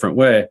in a different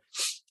way.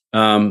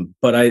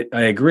 But I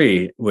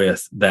agree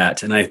with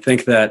that. And I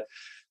think that,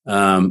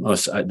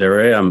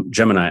 there I am,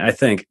 Gemini. I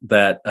think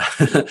that,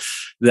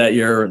 that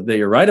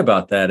you're right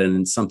about that. And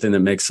it's something that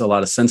makes a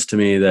lot of sense to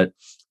me that,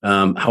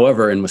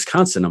 however, in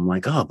Wisconsin, I'm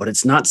like, but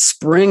it's not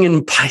spring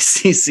in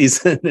Pisces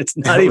season. It's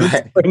not even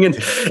spring in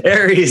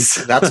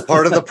Aries. That's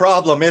part of the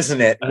problem, isn't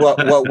it?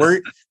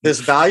 This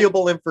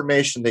valuable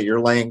information that you're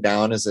laying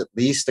down is at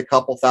least a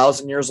couple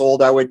thousand years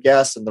old, I would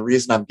guess. And the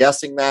reason I'm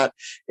guessing that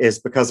is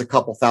because a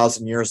couple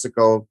thousand years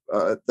ago,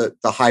 the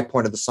high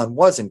point of the sun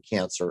was in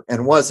Cancer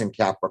and was in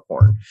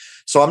Capricorn.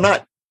 So I'm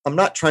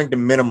not trying to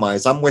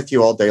minimize. I'm with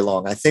you all day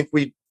long. I think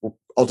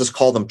I'll just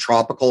call them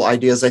tropical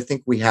ideas. I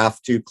think we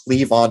have to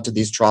cleave on to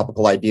these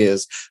tropical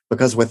ideas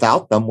because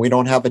without them, we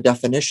don't have a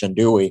definition,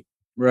 do we?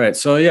 Right.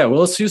 So yeah, well,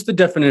 let's use the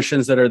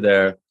definitions that are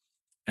there.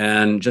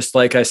 And just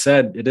like I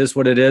said, it is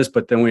what it is,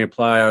 but then we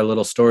apply our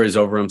little stories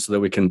over them so that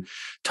we can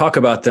talk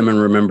about them and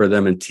remember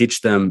them and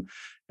teach them.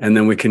 And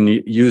then we can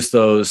use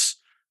those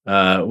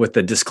with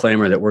the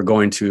disclaimer that we're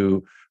going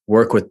to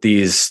work with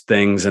these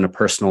things in a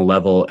personal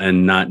level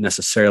and not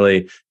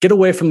necessarily get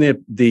away from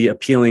the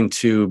appealing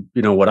to,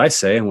 what I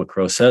say and what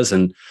Crow says,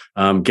 and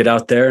get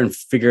out there and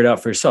figure it out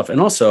for yourself. And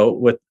also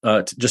with,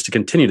 just to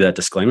continue that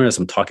disclaimer, as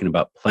I'm talking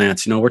about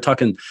plants, we're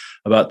talking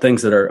about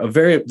things that are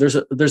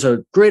there's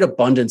a great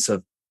abundance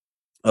of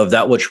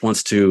that which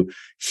wants to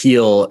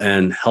heal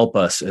and help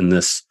us in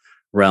this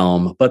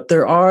realm. But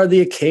there are the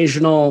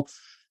occasional,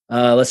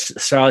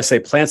 shall I say,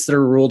 plants that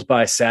are ruled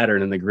by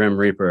Saturn and the Grim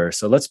Reaper.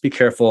 So let's be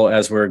careful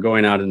as we're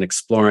going out and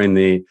exploring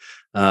the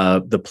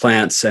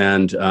plants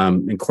and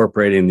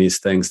incorporating these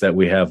things, that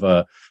we have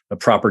a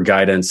proper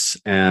guidance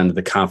and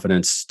the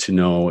confidence to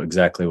know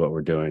exactly what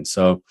we're doing.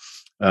 So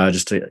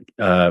just to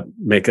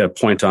make a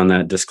point on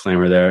that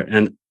disclaimer there.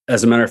 And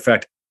as a matter of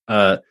fact,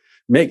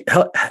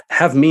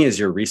 have me as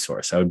your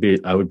resource. I would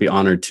be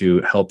honored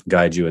to help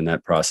guide you in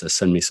that process.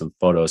 Send me some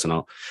photos and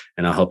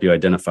I'll help you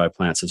identify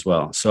plants as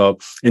well. So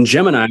in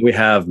Gemini, we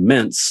have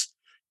mints,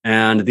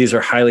 and these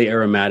are highly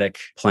aromatic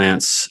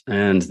plants.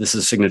 And this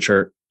is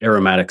signature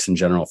aromatics in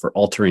general for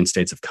altering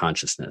states of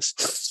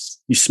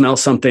consciousness. You smell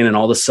something and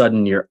all of a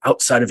sudden you're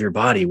outside of your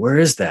body. Where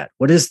is that?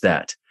 What is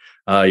that?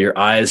 Your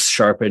eyes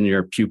sharpen,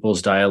 your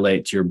pupils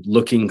dilate, you're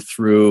looking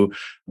through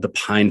the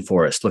pine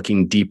forest,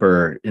 looking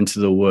deeper into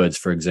the woods,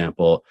 for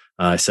example.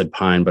 I said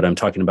pine, but I'm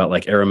talking about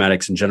like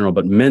aromatics in general.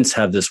 But mints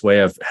have this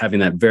way of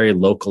having that very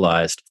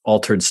localized,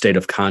 altered state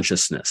of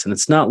consciousness. And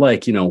it's not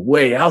like,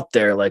 way out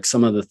there like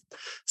some of the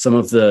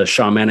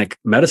shamanic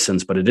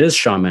medicines, but it is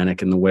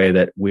shamanic in the way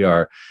that we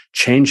are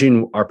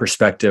changing our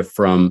perspective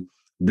from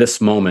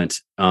this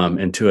moment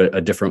into a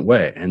different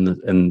way.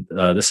 And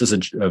this is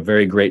a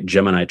very great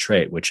Gemini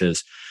trait, which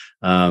is,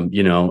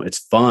 it's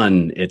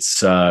fun.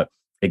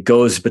 it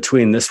goes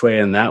between this way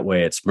and that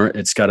way.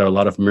 It's got a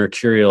lot of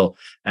mercurial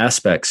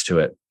aspects to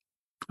it.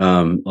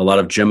 A lot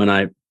of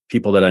Gemini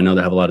people that I know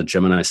that have a lot of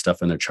Gemini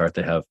stuff in their chart,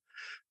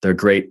 they're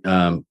great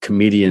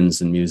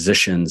comedians and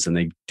musicians, and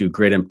they do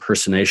great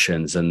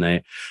impersonations,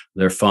 and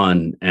they're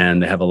fun,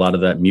 and they have a lot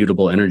of that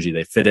mutable energy.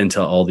 They fit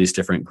into all these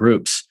different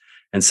groups.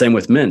 And same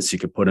with mints. You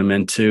could put them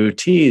into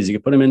teas. You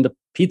could put them into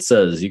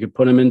pizzas. You could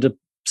put them into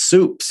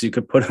soups. You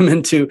could put them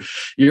into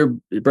your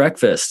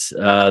breakfast.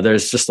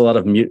 There's just a lot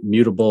of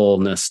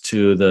mutableness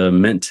to the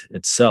mint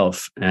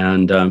itself.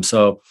 And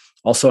so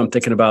also I'm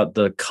thinking about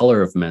the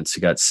color of mints.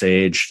 You got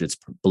sage, it's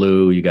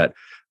blue. You got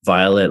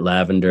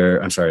lavender,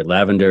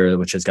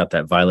 which has got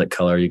that violet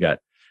color. You got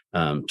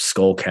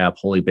skullcap,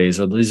 holy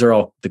basil. These are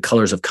all the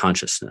colors of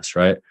consciousness,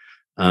 right?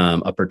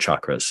 Upper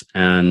chakras.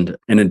 And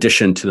in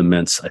addition to the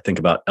mints, I think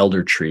about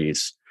elder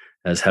trees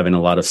as having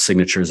a lot of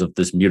signatures of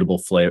this mutable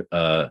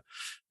flavor.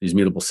 These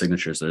mutable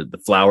signatures.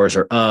 The flowers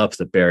are up,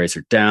 the berries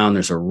are down.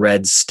 There's a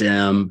red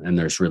stem, and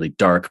there's really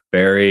dark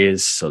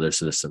berries. So there's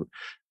this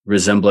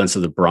resemblance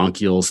of the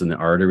bronchioles and the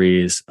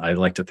arteries. I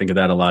like to think of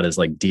that a lot as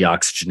like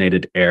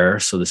deoxygenated air.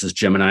 So this is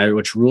Gemini,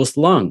 which rules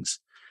the lungs.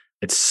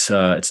 It's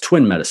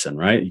twin medicine,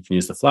 right? You can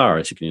use the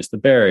flowers, you can use the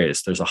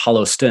berries. There's a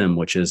hollow stem,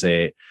 which is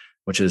a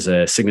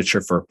signature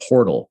for a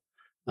portal,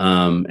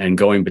 and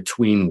going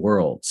between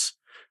worlds.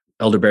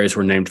 Elderberries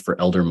were named for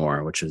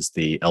Eldermore, which is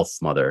the elf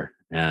mother.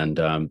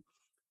 And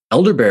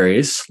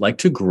elderberries like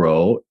to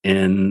grow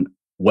in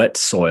wet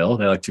soil.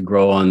 They like to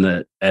grow on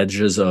the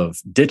edges of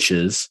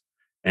ditches.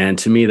 And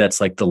to me,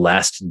 that's like the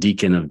last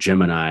deacon of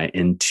Gemini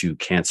into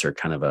Cancer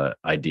kind of a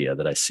idea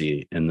that I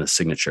see in the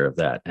signature of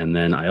that. And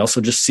then I also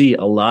just see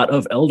a lot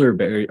of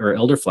elderberry or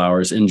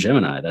elderflowers in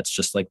Gemini. That's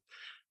just like,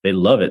 they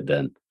love it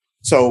then.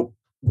 So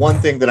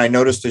one thing that I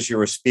noticed as you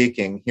were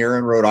speaking, here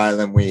in Rhode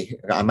Island,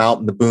 I'm out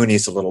in the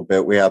boonies a little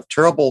bit. We have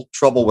terrible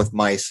trouble with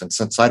mice. And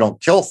since I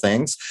don't kill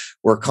things,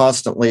 we're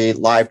constantly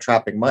live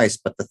trapping mice.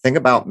 But the thing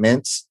about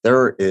mints,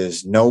 there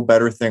is no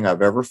better thing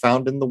I've ever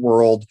found in the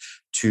world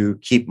to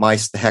keep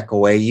mice the heck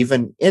away.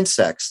 Even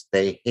insects,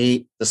 they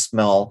hate the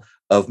smell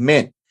of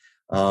mint.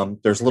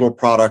 There's little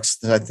products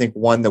that I think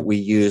one that we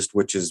used,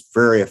 which is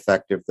very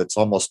effective, that's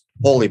almost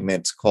holy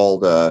mint,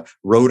 called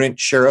Rodent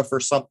Sheriff or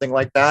something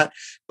like that.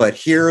 But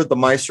here the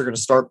mice are going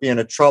to start being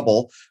in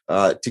trouble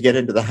to get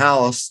into the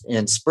house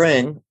in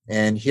spring.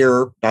 And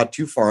here, not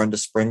too far into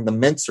spring, the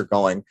mints are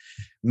going.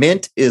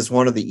 Mint is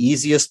one of the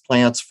easiest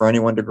plants for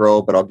anyone to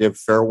grow, but I'll give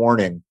fair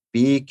warning.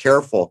 Be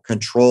careful,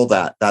 control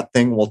that. That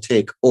thing will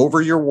take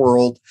over your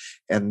world.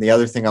 And the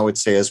other thing I would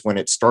say is when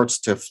it starts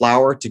to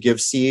flower, to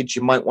give seeds,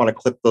 you might want to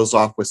clip those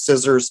off with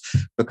scissors,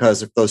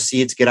 because if those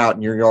seeds get out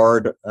in your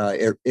yard,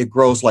 it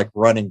grows like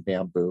running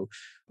bamboo.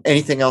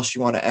 Anything else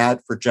you want to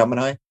add for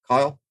Gemini,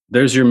 Kyle?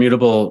 There's your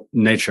mutable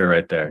nature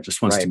right there.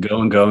 Just wants to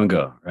go and go and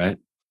go, right?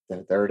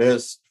 There it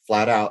is,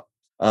 flat out.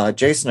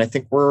 Jason, I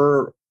think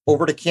we're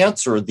over to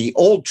Cancer, the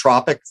old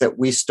tropic that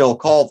we still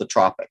call the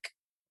tropic.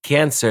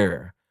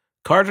 Cancer.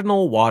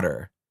 Cardinal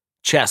water,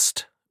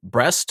 chest,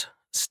 breast,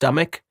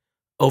 stomach,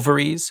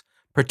 ovaries,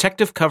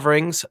 protective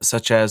coverings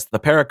such as the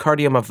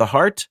pericardium of the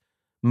heart,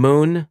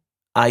 moon,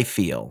 I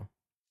feel.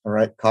 All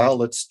right, Kyle,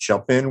 let's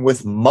jump in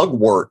with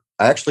mugwort.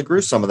 I actually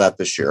grew some of that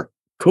this year.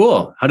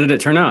 Cool. How did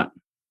it turn out?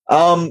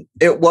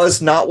 It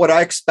was not what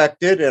I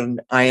expected,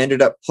 and I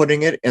ended up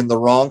putting it in the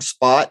wrong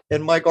spot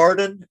in my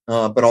garden,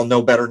 but I'll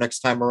know better next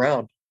time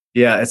around.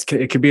 Yeah,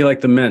 it could be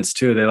like the mints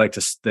too. They like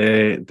to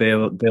they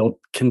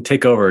can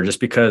take over just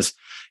because,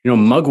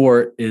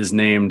 mugwort is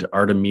named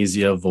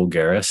Artemisia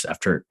vulgaris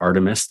after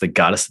Artemis, the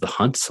goddess of the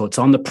hunt. So it's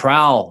on the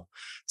prowl.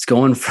 It's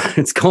going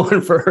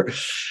for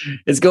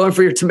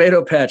your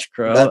tomato patch,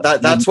 Crow.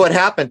 That's what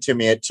happened to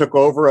me. It took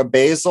over a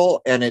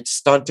basil and it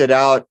stunted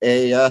out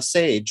a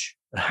sage.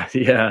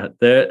 Yeah,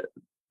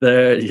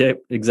 yeah,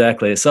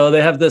 exactly. So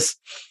they have this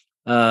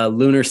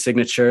lunar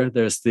signature.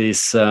 There's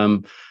these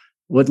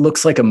what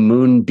looks like a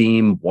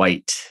moonbeam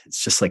white.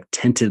 It's just like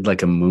tinted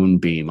like a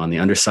moonbeam on the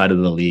underside of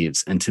the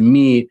leaves. And to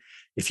me,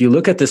 if you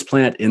look at this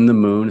plant in the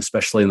moon,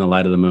 especially in the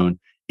light of the moon,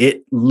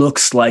 it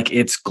looks like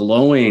it's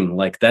glowing.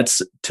 Like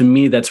to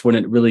me, that's when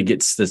it really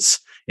gets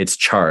its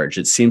charge.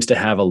 It seems to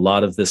have a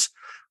lot of this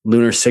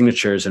lunar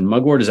signatures, and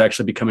mugwort is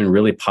actually becoming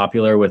really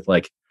popular with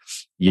like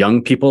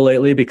young people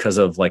lately because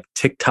of like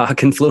TikTok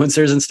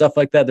influencers and stuff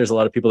like that. There's a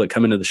lot of people that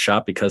come into the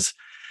shop because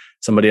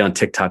somebody on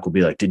TikTok will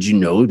be like, did you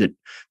know that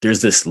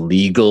there's this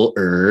legal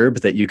herb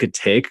that you could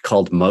take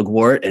called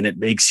mugwort and it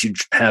makes you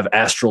have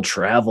astral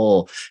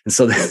travel? And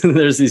so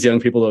there's these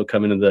young people that will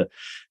come into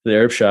the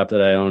herb shop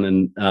that I own,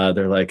 and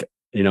they're like,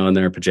 in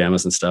their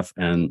pajamas and stuff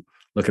and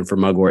looking for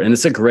mugwort. And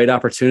it's a great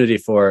opportunity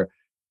for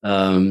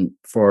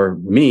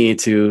me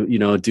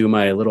to, do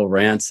my little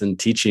rants and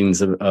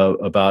teachings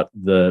about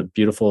the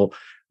beautiful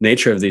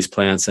nature of these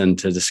plants and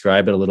to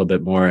describe it a little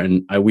bit more.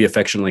 And we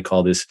affectionately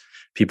call these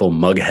people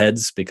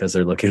mugheads because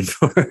they're looking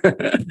for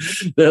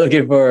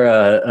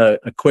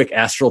a quick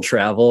astral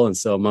travel, and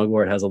so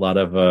mugwort has a lot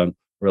of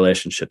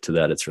relationship to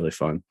that. It's really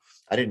fun.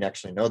 I didn't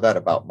actually know that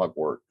about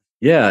mugwort.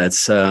 Yeah,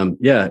 it's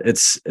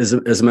as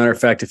a matter of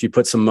fact, if you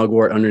put some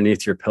mugwort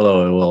underneath your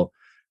pillow, it will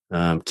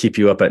keep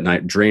you up at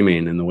night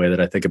dreaming. And the way that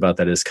I think about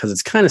that is because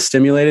it's kind of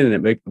stimulated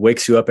and it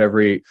wakes you up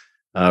every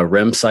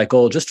REM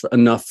cycle, just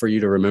enough for you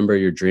to remember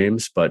your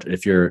dreams. But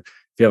if you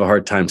have a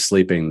hard time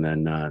sleeping,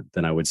 then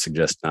I would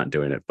suggest not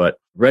doing it. But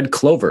red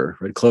clover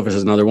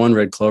is another one.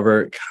 Red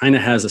clover kind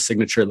of has a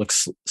signature. It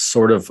looks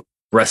sort of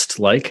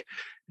breast-like,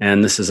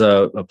 and this is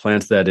a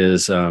plant that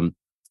is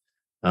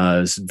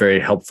very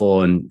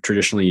helpful and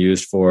traditionally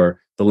used for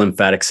the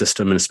lymphatic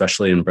system, and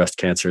especially in breast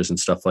cancers and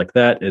stuff like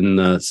that in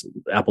the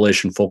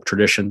Appalachian folk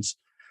traditions.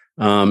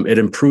 It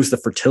improves the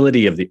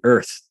fertility of the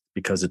earth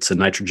because it's a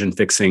nitrogen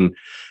fixing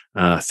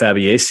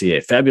fabulous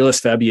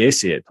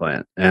Fabiaceae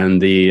plant.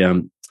 And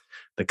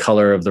the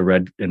color of the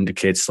red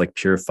indicates like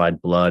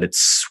purified blood. It's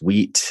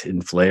sweet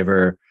in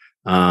flavor.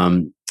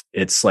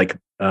 It's like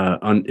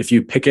if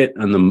you pick it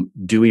on the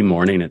dewy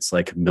morning, it's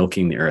like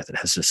milking the earth. It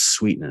has this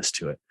sweetness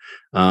to it.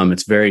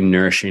 It's very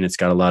nourishing. It's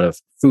got a lot of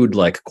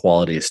food-like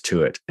qualities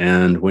to it.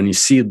 And when you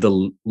see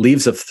the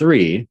leaves of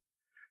 3,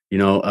 in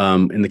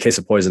the case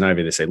of poison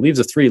ivy, they say leaves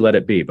of 3, let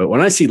it be. But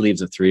when I see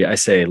leaves of 3, I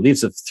say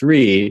leaves of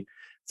 3,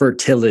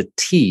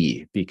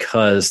 fertility,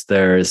 because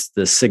there's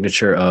the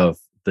signature of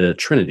the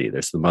Trinity.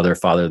 There's the Mother,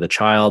 Father, the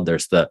Child.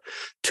 There's the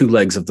 2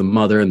 legs of the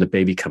mother and the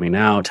baby coming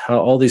out.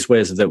 All these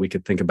ways that we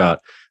could think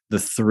about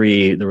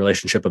the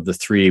relationship of the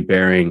 3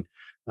 bearing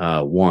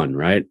 1,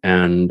 right?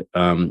 And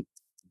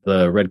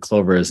the red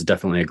clover is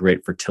definitely a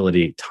great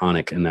fertility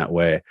tonic in that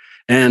way.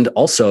 And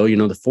also, the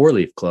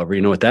 4-leaf clover,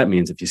 you know what that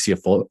means? If you see a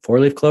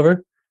 4-leaf clover,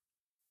 it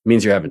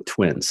means you're having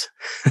twins.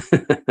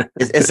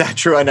 Is that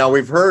true? I know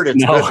we've heard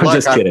it's no, good I'm luck.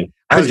 Just kidding.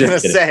 I was going to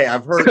say,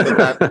 I've heard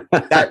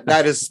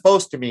that is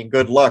supposed to mean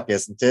good luck,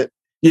 isn't it?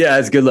 Yeah,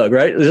 it's good luck,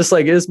 right? Just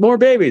like it's more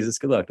babies, it's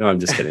good luck. No, I'm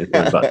just kidding.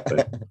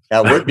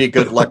 That would be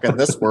good luck in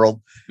this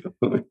world.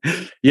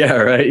 Yeah,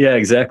 right. Yeah,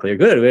 exactly.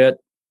 Good.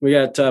 We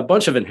got a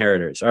bunch of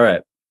inheritors. All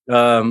right.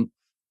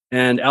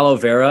 And aloe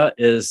vera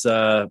is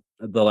the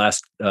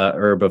last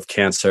herb of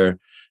cancer.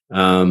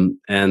 And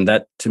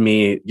that to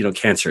me,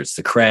 cancer, it's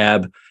the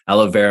crab.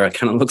 Aloe vera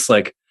kind of looks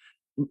like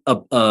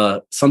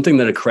something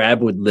that a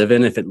crab would live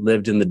in if it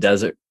lived in the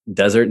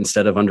desert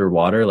instead of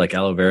underwater. Like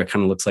aloe vera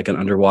kind of looks like an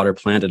underwater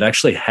plant. It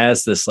actually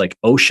has this like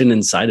ocean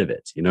inside of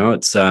it.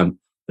 It's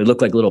they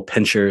look like little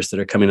pinchers that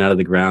are coming out of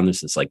the ground.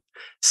 There's this like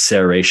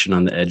serration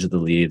on the edge of the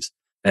leaves.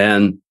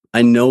 And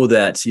I know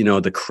that,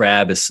 the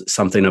crab is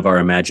something of our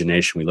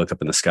imagination. We look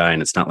up in the sky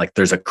and it's not like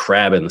there's a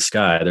crab in the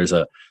sky. There's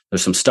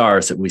some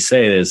stars that we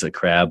say is a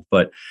crab,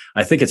 but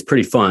I think it's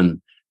pretty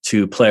fun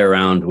to play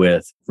around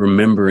with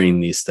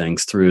remembering these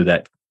things through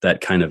that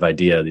kind of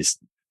idea, these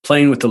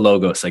playing with the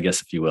logos, I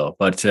guess, if you will.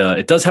 But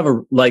it does have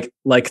like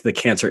the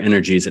cancer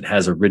energies, it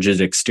has a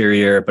rigid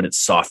exterior, but it's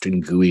soft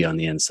and gooey on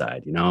the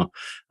inside,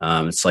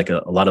 it's like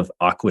a lot of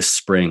aqueous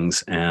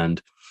springs, and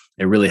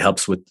it really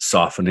helps with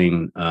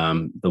softening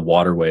the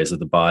waterways of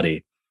the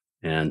body.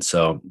 And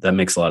so that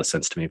makes a lot of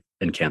sense to me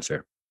in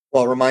cancer.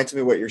 Well, it reminds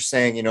me what you're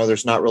saying.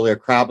 There's not really a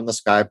crab in the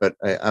sky, but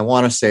I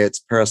want to say it's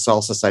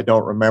Paracelsus. I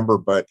don't remember,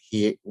 but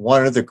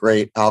one of the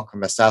great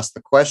alchemists asked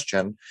the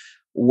question,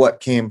 what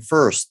came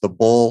first, the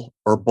bull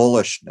or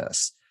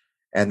bullishness?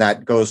 And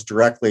that goes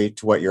directly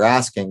to what you're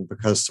asking,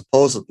 because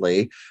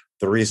supposedly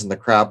the reason the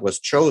crab was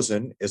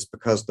chosen is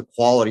because the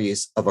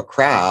qualities of a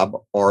crab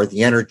are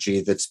the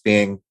energy that's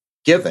being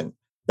given.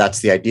 That's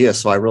the idea.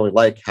 So I really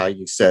like how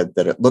you said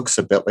that it looks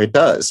a bit, it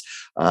does.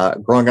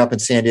 Growing up in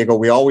San Diego,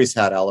 we always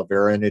had aloe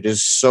vera, and it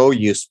is so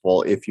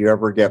useful if you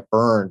ever get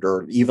burned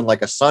or even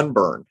like a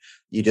sunburn.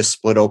 You just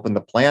split open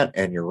the plant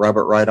and you rub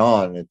it right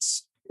on.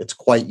 It's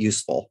quite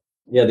useful.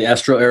 Yeah, the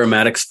astral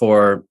aromatics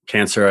for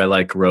cancer, I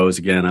like rose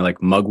again. I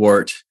like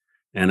mugwort,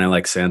 and I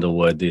like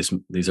sandalwood.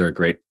 These are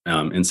great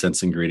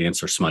incense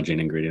ingredients or smudging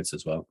ingredients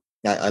as well.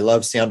 I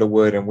love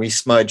sandalwood, and we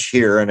smudge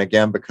here. And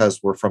again,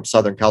 because we're from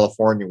Southern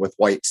California with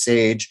white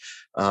sage,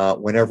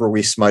 whenever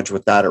we smudge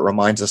with that, it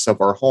reminds us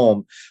of our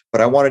home.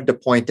 But I wanted to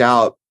point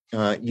out,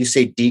 you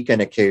say deacon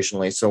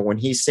occasionally. So when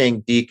he's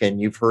saying deacon,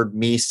 you've heard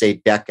me say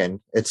decan.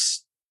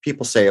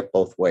 People say it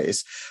both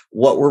ways.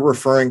 What we're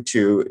referring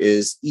to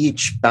is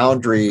each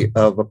boundary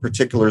of a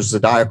particular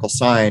zodiacal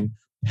sign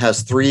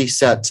has 3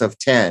 sets of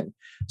 10.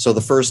 So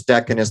the first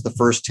decan is the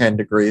first 10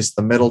 degrees.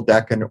 The middle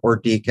decan or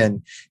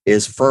decan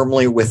is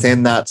firmly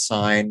within that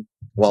sign.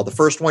 While the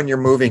first one you're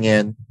moving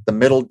in, the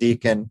middle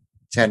decan,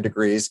 10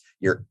 degrees,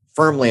 you're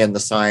firmly in the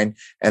sign.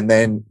 And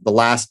then the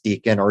last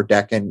decan or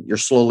decan, you're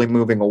slowly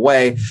moving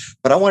away.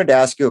 But I wanted to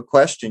ask you a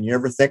question. You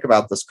ever think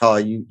about this, Kyle?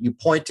 You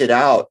pointed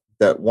out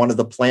that one of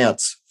the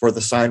plants for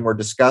the sign we're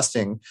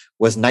discussing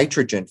was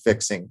nitrogen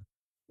fixing.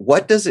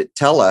 What does it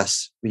tell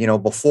us?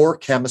 Before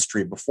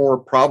chemistry, before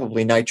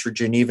probably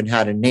nitrogen even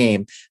had a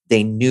name,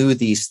 they knew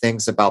these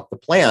things about the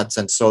plants.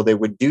 And so they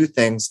would do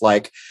things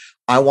like,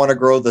 I want to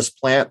grow this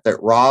plant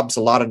that robs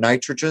a lot of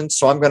nitrogen,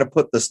 so I'm going to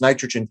put this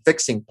nitrogen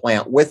fixing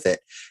plant with it.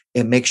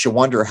 It makes you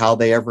wonder how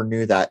they ever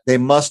knew that. They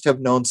must have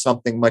known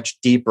something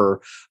much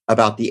deeper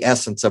about the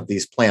essence of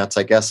these plants,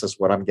 I guess is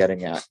what I'm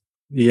getting at.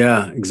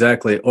 Yeah,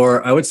 exactly.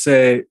 Or I would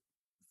say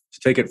To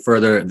take it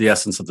further, the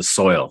essence of the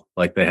soil,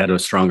 like they had a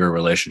stronger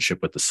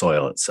relationship with the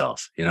soil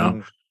itself. They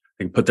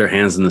can put their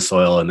hands in the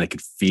soil and they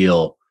could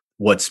feel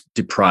what's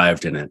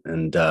deprived in it.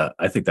 And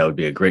I think that would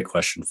be a great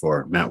question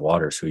for Matt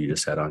Waters, who you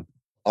just had on.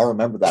 I'll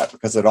remember that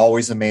because it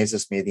always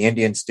amazes me. The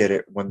Indians did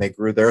it when they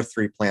grew their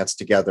 3 plants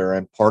together,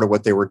 and part of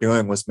what they were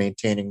doing was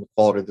maintaining the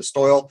quality of the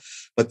soil.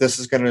 But this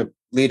is going to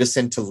lead us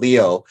into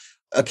Leo.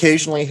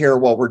 Occasionally here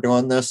while we're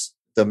doing this,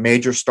 the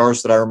major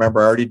stars that I remember,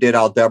 I already did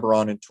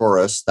Aldebaran and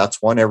Taurus. That's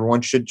one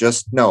everyone should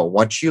just know.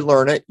 Once you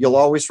learn it, you'll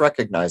always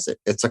recognize it.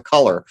 It's a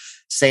color.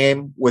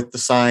 Same with the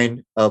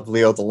sign of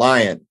Leo the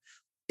Lion.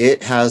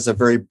 It has a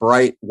very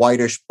bright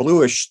whitish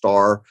bluish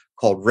star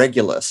called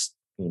Regulus.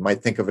 You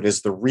might think of it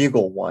as the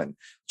regal one.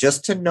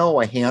 Just to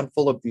know a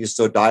handful of these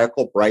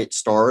zodiacal bright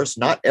stars,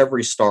 not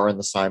every star in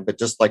the sign, but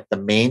just like the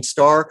main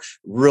star,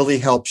 really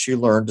helps you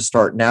learn to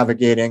start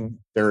navigating.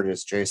 There it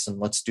is, Jason.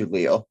 Let's do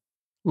Leo.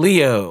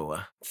 Leo,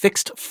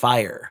 fixed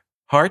fire,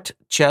 heart,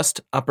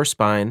 chest, upper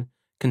spine,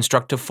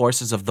 constructive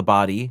forces of the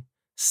body,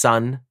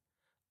 sun,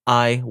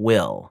 I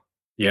will.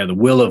 Yeah, the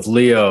will of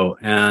Leo,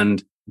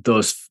 and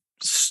those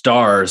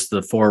stars,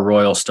 the 4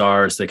 royal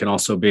stars, they can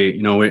also be,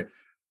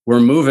 we're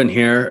moving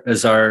here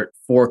as our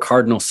 4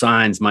 cardinal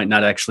signs might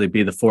not actually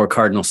be the 4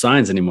 cardinal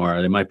signs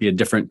anymore. They might be a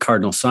different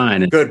cardinal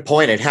sign. Good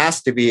point. It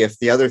has to be if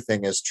the other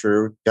thing is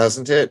true,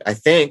 doesn't it? I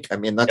think.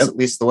 That's at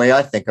least the way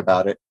I think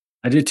about it.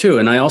 I do too.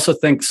 And I also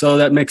think so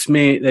that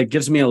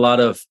gives me a lot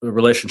of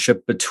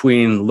relationship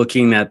between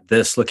looking at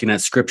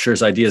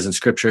scriptures, ideas in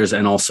scriptures,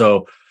 and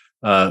also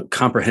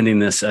comprehending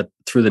this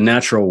through the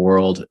natural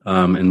world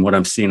and what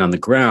I'm seeing on the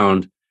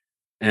ground,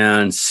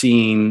 and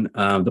seeing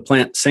the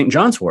plant St.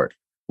 John's wort,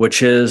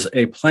 which is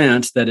a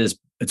plant that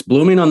it's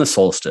blooming on the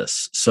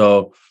solstice.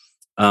 So,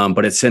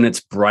 but it's in its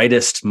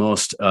brightest,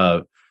 most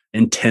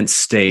intense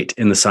state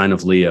in the sign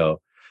of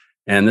Leo.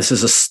 And this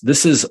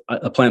is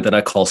a plant that I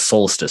call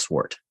solstice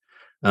wort.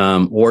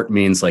 Wort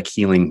means like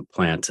healing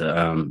plant.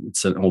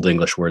 It's an Old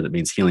English word that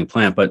means healing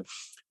plant. But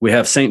we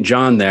have St.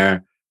 John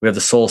there. We have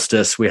the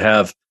solstice. We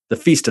have the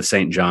Feast of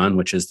St. John,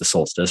 which is the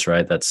solstice,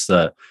 right? That's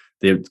the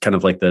kind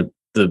of like the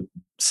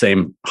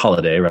same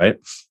holiday, right?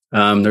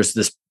 There's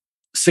this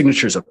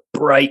signatures of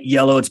bright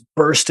yellow. It's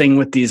bursting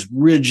with these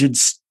rigid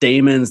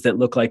stamens that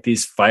look like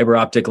these fiber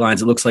optic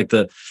lines. It looks like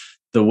the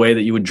way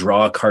that you would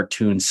draw a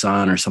cartoon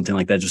sun or something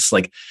like that. Just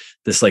like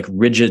this like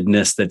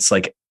rigidness that's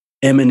like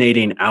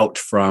emanating out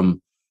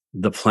from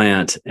the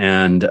plant.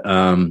 And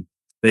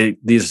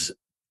these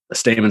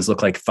stamens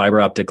look like fiber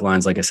optic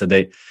lines. Like I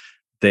said,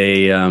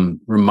 they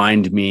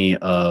remind me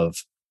of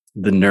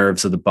the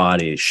nerves of the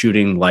body,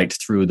 shooting light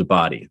through the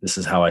body. This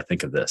is how I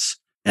think of this.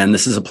 And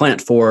this is a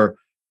plant for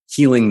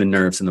healing the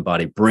nerves in the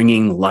body,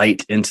 bringing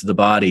light into the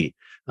body.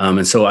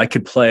 And so I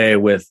could play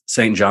with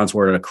St. John's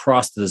wort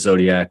across the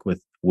zodiac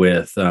with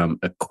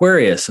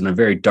Aquarius in a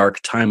very dark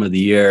time of the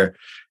year,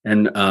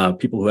 and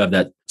people who have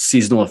that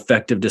seasonal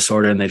affective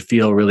disorder, and they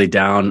feel really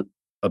down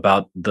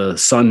about the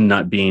sun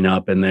not being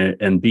up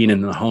and being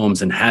in the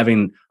homes, and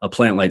having a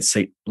plant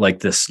like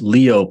this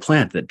Leo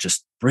plant that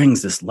just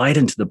brings this light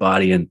into the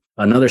body. And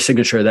another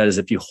signature of that is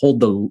if you hold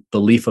the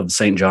leaf of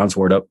St. John's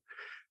wort up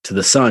to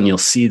the sun, you'll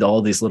see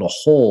all these little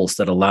holes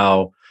that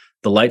allow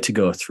the light to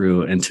go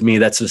through. And to me,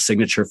 that's a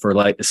signature for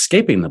light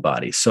escaping the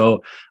body.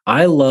 So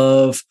I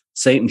love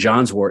St.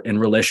 John's wort in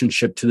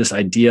relationship to this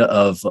idea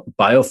of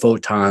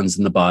biophotons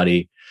in the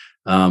body,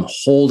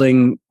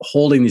 holding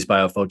these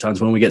biophotons.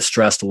 When we get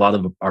stressed, a lot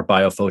of our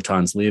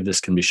biophotons leave.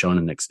 This can be shown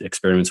in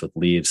experiments with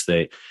leaves.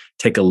 They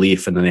take a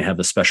leaf and then they have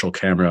a special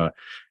camera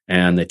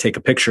and they take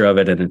a picture of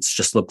it, and it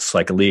just looks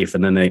like a leaf.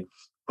 And then they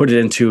put it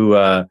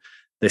into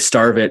they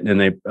starve it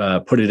and they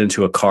put it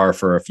into a car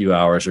for a few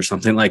hours or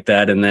something like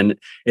that. And then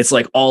it's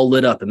like all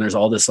lit up and there's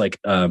all this like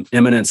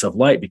eminence of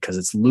light because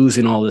it's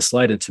losing all this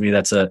light. And to me,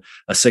 that's a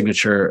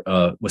signature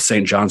with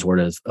St. John's wort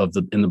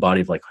in the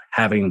body of like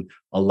having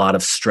a lot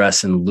of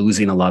stress and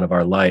losing a lot of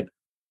our light,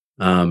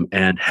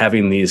 and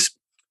having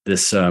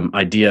this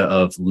idea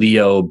of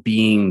Leo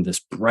being this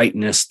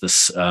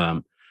brightness,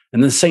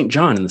 and then St.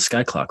 John in the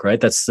sky clock,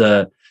 right? That's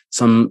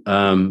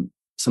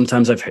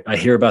sometimes I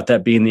hear about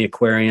that being the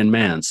Aquarian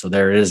man. So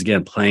there it is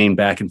again, playing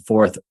back and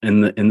forth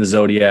in the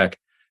zodiac,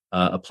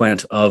 a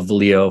plant of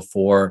Leo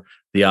for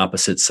the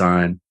opposite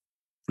sign.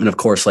 And of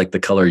course, like the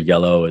color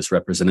yellow is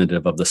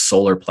representative of the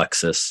solar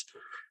plexus.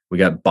 We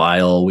got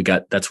bile.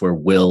 That's where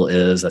will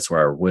is. That's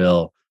where our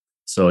will.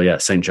 So yeah,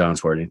 St.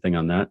 John's wort. Anything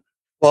on that?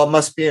 Well, it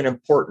must be an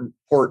important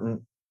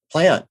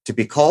plant to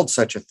be called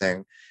such a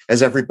thing.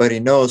 As everybody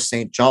knows,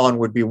 St. John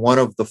would be one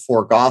of the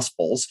 4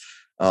 Gospels.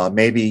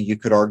 Maybe you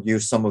could argue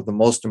some of the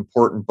most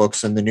important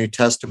books in the New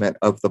Testament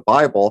of the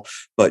Bible,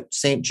 but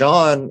St.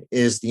 John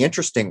is the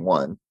interesting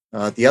one.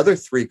 The other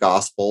 3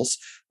 Gospels,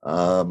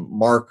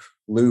 Mark,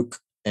 Luke,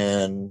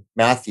 and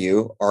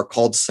Matthew, are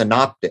called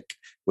synoptic,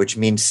 which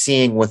means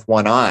seeing with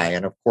one eye.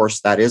 And of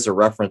course, that is a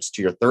reference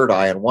to your third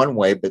eye in one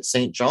way, but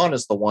St. John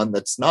is the one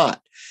that's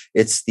not.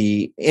 It's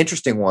the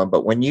interesting one.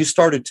 But when you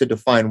started to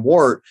define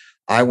wort,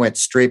 I went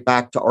straight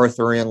back to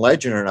Arthurian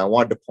legend, and I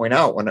wanted to point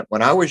out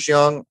when I was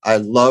young, I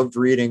loved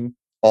reading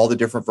all the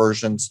different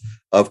versions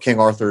of King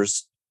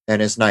Arthur's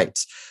and his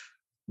knights.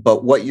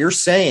 But what you're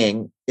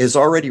saying is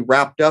already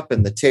wrapped up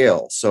in the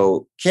tale.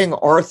 So King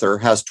Arthur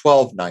has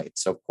 12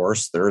 knights. Of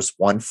course, there's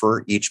one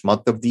for each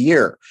month of the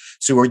year.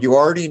 So you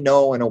already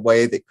know in a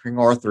way that King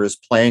Arthur is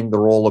playing the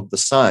role of the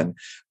sun.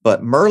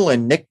 But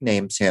Merlin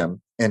nicknames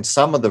him in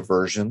some of the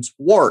versions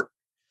Wart.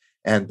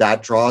 And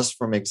that draws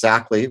from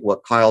exactly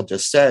what Kyle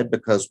just said,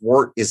 because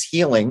Wart is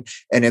healing.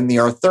 And in the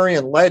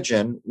Arthurian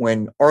legend,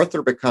 when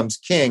Arthur becomes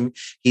king,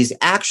 he's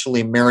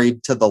actually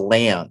married to the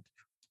land.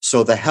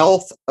 So the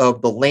health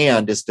of the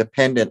land is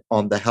dependent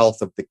on the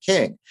health of the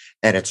king.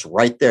 And it's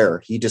right there.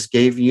 He just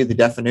gave you the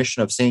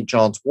definition of St.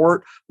 John's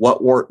wort,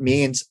 what wort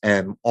means.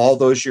 And all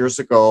those years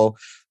ago,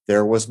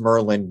 there was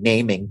Merlin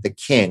naming the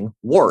king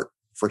Wart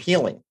for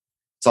healing.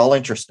 It's all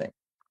interesting.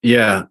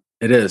 Yeah,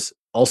 it is.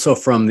 Also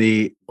from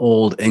the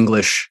Old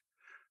English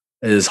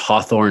is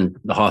hawthorn,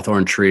 the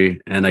hawthorn tree.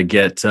 And I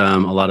get a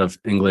lot of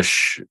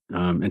English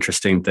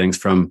interesting things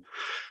from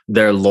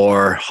their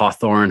lore.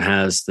 Hawthorn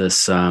has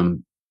this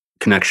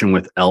connection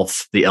with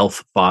elf, the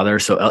elf father.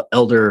 So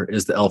elder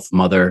is the elf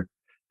mother,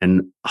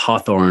 and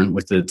hawthorn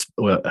with its,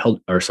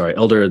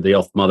 elder, the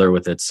elf mother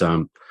with its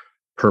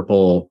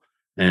purple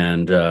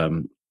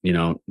and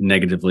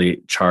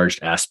negatively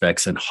charged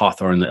aspects, and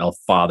hawthorn, the elf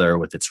father,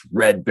 with its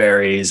red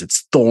berries,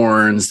 its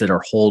thorns that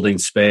are holding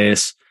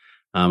space.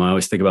 I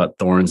always think about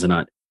thorns and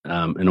not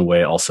in a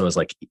way also as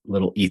like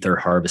little ether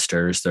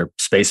harvesters. They're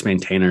space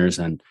maintainers,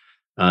 and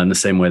in the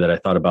same way that I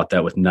thought about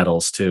that with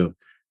nettles too.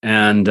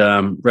 And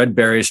red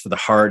berries for the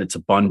heart. It's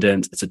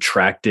abundant. It's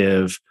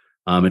attractive.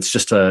 It's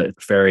just a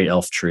fairy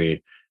elf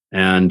tree.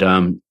 And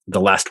the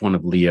last one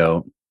of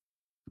Leo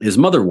is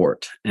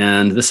motherwort.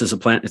 And this is a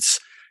plant. It's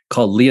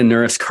called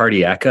Leonurus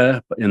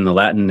cardiaca in the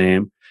Latin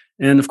name.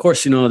 And of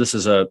course, this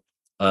is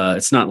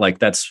it's not like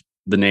that's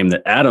the name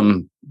that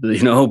Adam,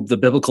 the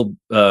biblical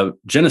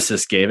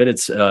Genesis gave it.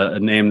 It's a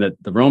name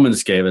that the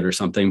Romans gave it or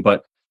something.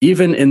 But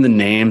even in the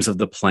names of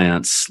the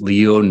plants,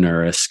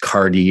 Leonurus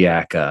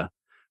cardiaca,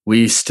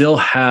 we still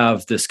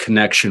have this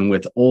connection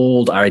with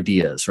old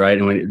ideas,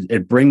 right? And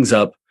it brings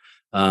up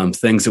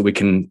things that we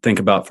can think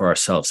about for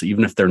ourselves,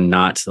 even if they're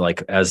not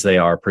like as they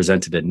are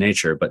presented in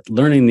nature. But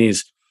learning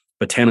these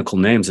botanical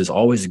names is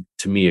always,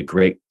 to me, a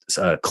great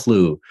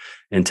clue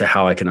into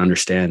how I can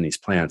understand these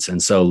plants.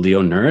 And so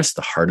Leonurus,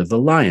 the heart of the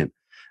lion,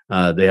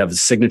 they have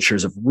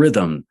signatures of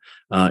rhythm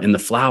in the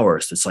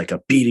flowers. It's like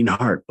a beating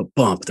heart, but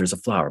bump, there's a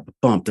flower, but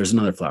bump, there's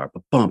another flower,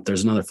 but bump,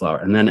 there's another flower.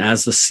 And then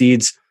as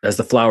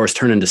the flowers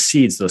turn into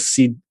seeds, those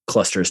seed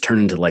clusters turn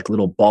into like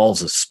little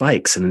balls of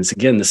spikes. And it's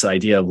again, this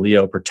idea of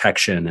Leo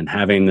protection and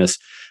having this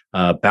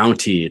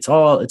bounty. It's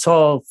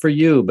all for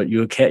you, but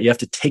you have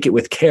to take it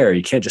with care.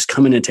 You can't just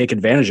come in and take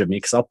advantage of me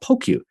because I'll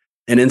poke you.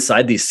 And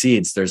inside these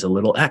seeds, there's a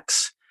little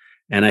X.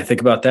 And I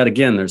think about that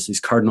again. There's these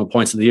cardinal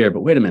points of the year,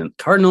 but wait a minute,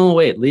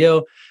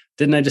 Leo.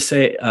 Didn't I just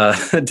say,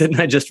 didn't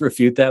I just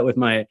refute that with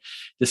my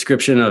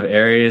description of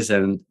Aries?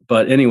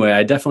 But anyway,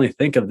 I definitely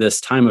think of this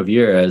time of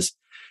year as,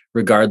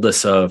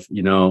 regardless of,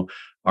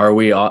 are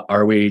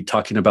we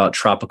talking about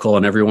tropical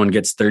and everyone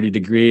gets 30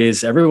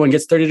 degrees? Everyone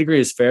gets 30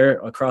 degrees fair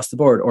across the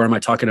board. Or am I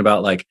talking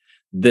about like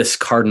this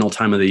cardinal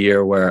time of the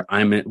year where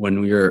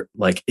when we're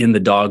like in the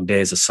dog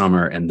days of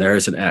summer and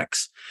there's an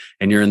X,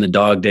 and you're in the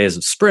dog days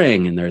of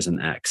spring and there's an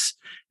X,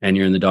 and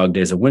you're in the dog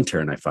days of winter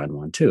and I find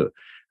one too.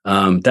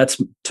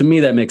 To me,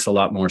 that makes a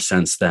lot more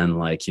sense than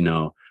like,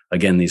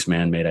 again, these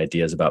man-made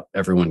ideas about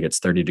everyone gets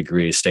 30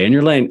 degrees, stay in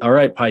your lane. All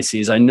right,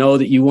 Pisces, I know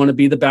that you want to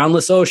be the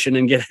boundless ocean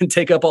and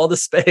take up all the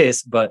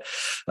space, but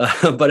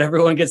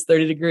everyone gets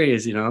 30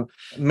 degrees,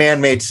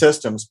 Man-made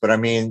systems. But I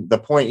mean, the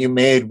point you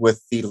made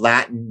with the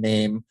Latin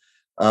name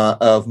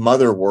of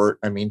motherwort,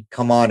 I mean,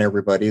 come on,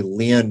 everybody,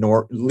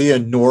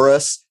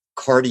 Leonurus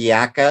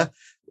cardiaca.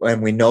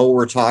 And we know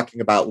we're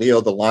talking about Leo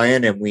the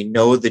lion, and we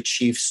know the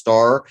chief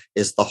star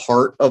is the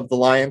heart of the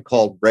lion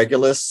called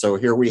Regulus. So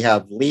here we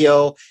have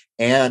Leo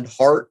and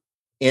heart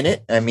in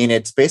it. I mean,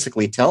 it's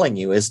basically telling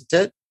you, isn't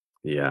it?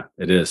 Yeah,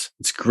 it is.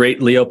 It's a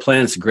great Leo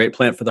plant. It's a great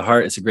plant for the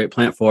heart. It's a great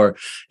plant for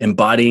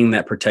embodying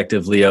that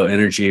protective Leo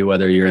energy,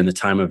 whether you're in the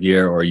time of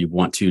year or you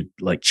want to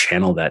like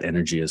channel that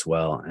energy as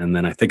well. And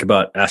then I think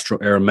about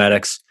astral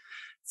aromatics,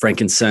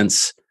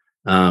 frankincense,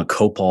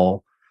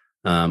 copal,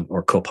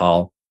 or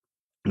copal.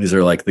 These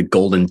are like the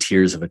golden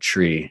tears of a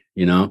tree,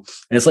 and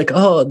it's like,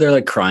 oh, they're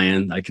like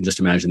crying. I can just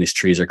imagine these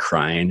trees are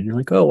crying. And you're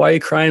like, oh, why are you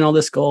crying all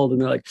this gold? And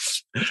they're like,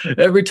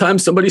 every time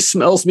somebody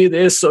smells me,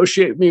 they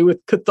associate me with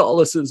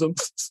Catholicism.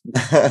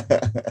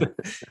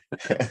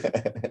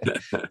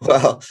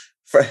 Well,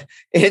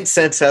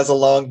 incense has a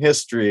long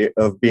history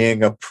of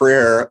being a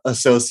prayer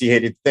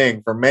associated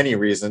thing for many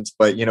reasons.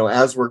 But,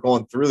 as we're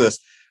going through this,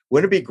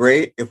 wouldn't it be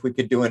great if we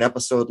could do an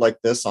episode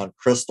like this on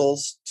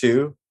crystals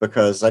too?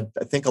 Because I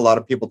think a lot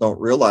of people don't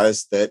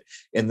realize that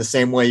in the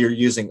same way you're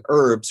using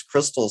herbs,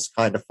 crystals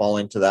kind of fall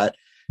into that.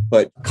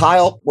 But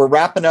Kyle, we're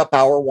wrapping up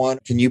hour one.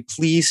 Can you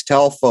please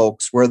tell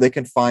folks where they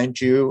can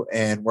find you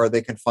and where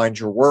they can find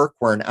your work?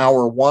 We're in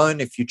hour one.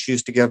 If you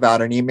choose to give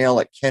out an email,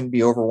 it can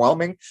be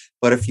overwhelming.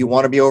 But if you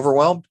want to be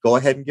overwhelmed, go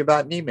ahead and give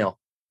out an email.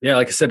 Yeah,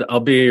 like I said,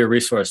 I'll be your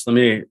resource. Let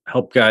me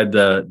help guide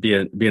be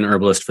an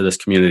herbalist for this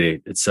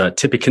community. It's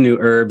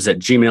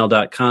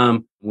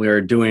tippycanoeherbs@gmail.com.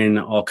 We're doing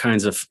all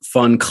kinds of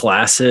fun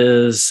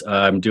classes.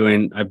 I've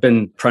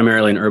been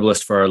primarily an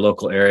herbalist for our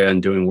local area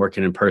and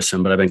working in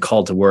person, but I've been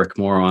called to work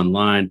more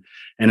online.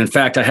 And in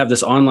fact, I have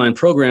this online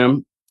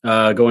program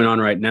going on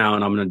right now,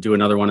 and I'm going to do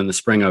another one in the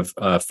spring of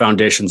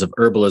Foundations of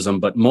Herbalism.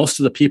 But most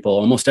of the people,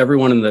 almost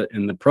everyone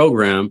in the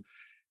program,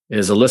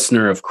 is a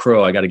listener of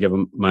Crow. I got to give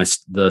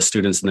the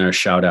students in there a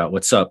shout out.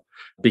 What's up?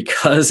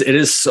 Because it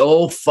is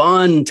so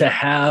fun to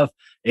have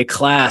a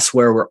class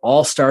where we're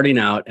all starting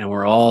out and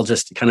we're all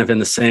just kind of in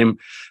the same,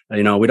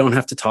 we don't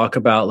have to talk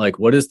about like,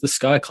 what is the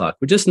sky clock?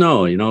 We just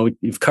know,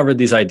 we've covered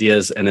these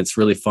ideas, and it's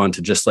really fun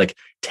to just like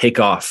take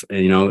off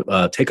and,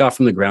 take off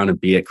from the ground and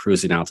be at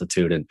cruising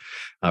altitude and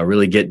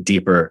really get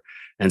deeper.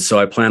 And so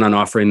I plan on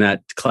offering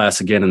that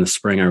class again in the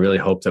spring. I really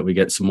hope that we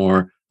get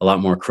a lot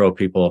more Crow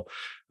people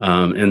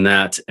in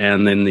that.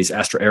 And then these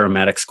Astro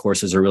Aromatics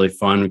courses are really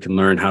fun. We can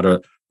learn how to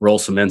roll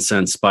some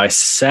incense. By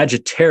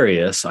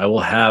Sagittarius, I will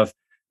have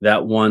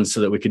that one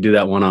so that we could do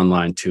that one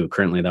online too.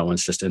 Currently, that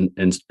one's just in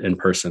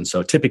person.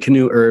 So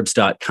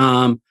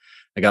tippycanoeherbs.com.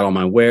 I got all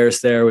my wares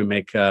there. We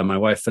make, my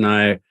wife and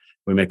I,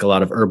 we make a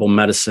lot of herbal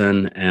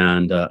medicine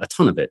and a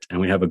ton of it. And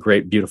we have a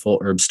great, beautiful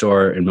herb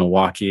store in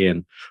Milwaukee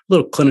and a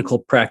little clinical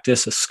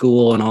practice, a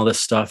school, and all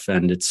this stuff.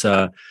 And it's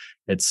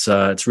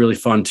really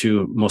fun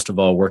to, most of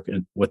all, work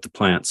with the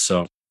plants.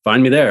 So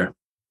find me there.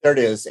 There it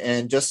is.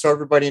 And just so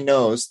everybody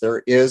knows,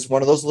 there is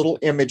one of those little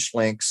image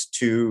links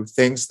to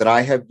things that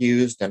I have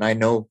used, and I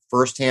know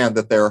firsthand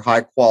that they're high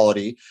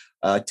quality.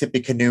 Tippy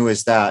Canoe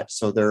is that.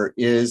 So there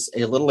is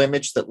a little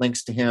image that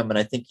links to him, and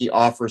I think he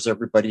offers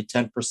everybody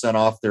 10%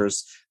 off.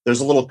 There's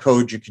a little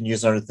code you can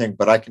use on the thing,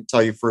 but I can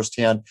tell you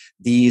firsthand,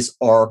 these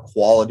are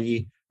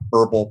quality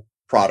herbal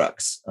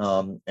products.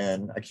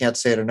 And I can't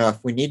say it enough.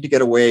 We need to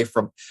get away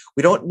from,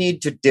 we don't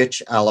need to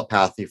ditch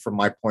allopathy from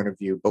my point of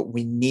view, but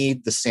we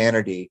need the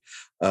sanity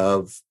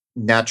of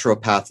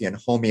naturopathy and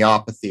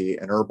homeopathy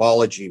and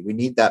herbology. We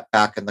need that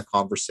back in the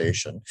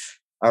conversation.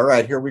 All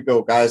right, here we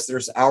go, guys.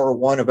 There's hour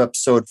one of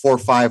episode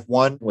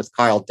 451 with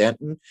Kyle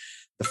Denton.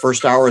 The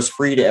first hour is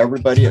free to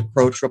everybody at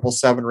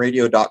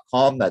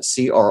crow777radio.com. That's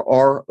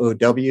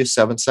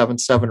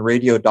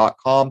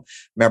CRROW777radio.com.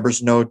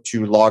 Members know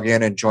to log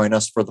in and join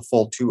us for the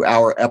full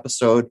 2-hour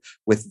episode.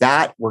 With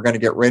that, we're going to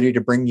get ready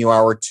to bring you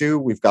hour two.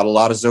 We've got a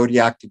lot of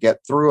Zodiac to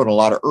get through and a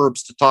lot of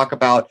herbs to talk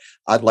about.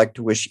 I'd like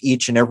to wish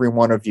each and every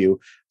one of you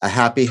a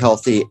happy,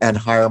 healthy, and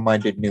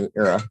higher-minded new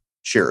era.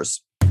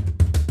 Cheers.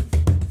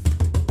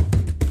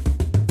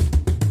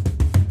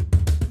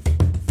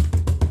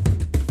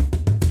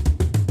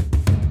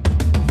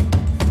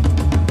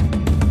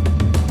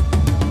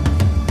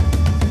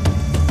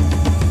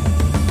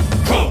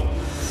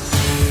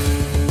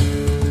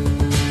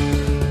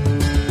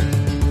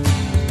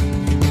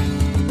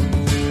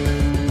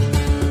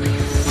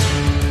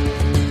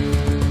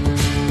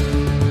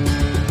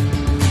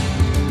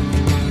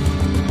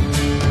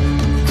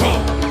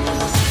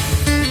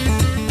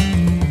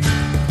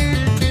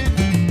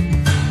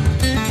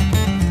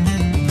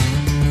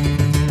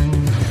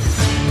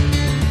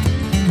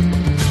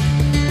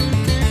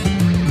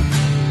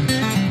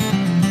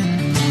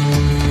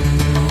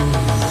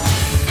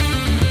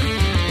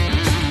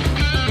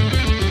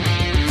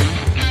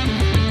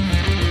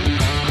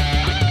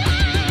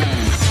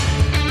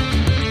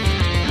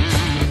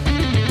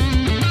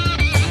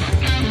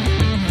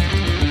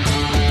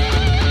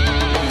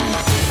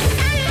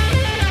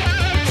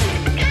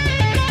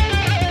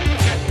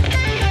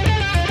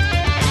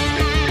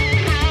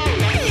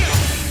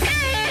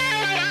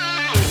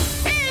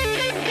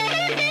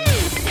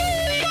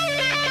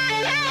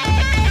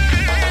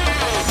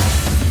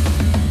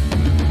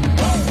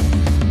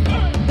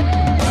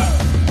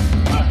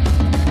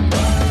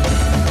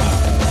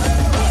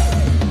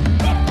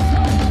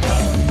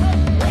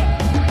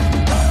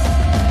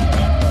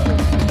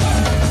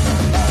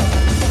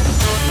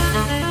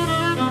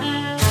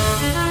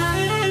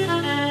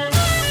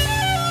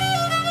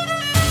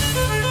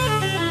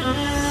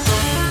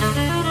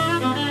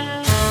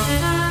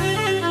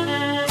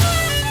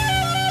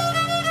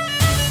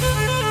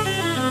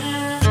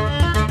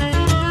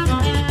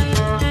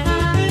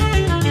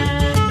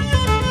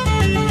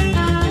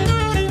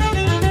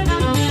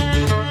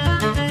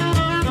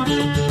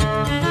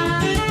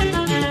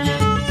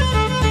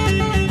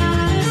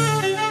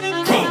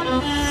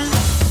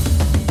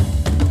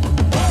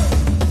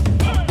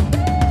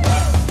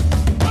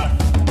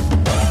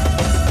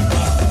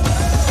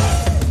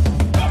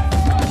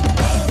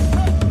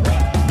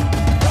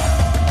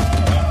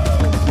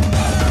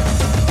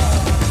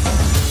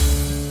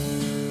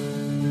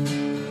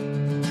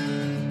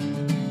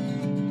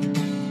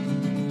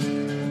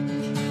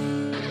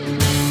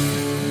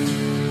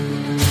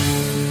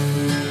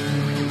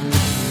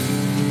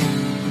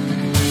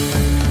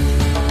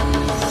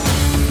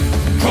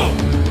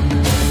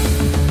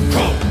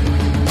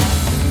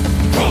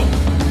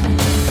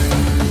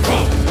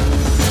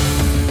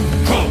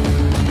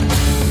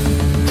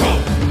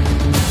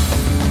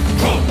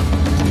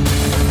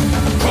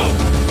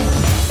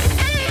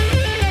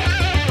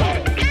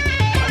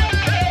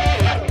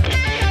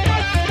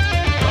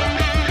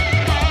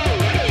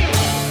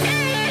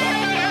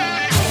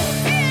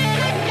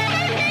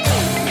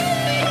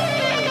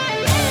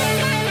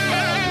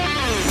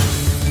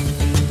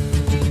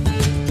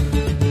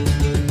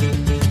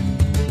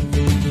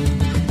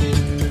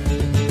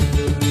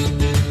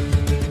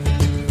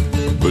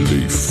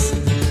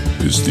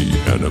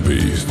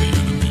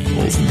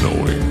 enemy of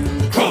knowing.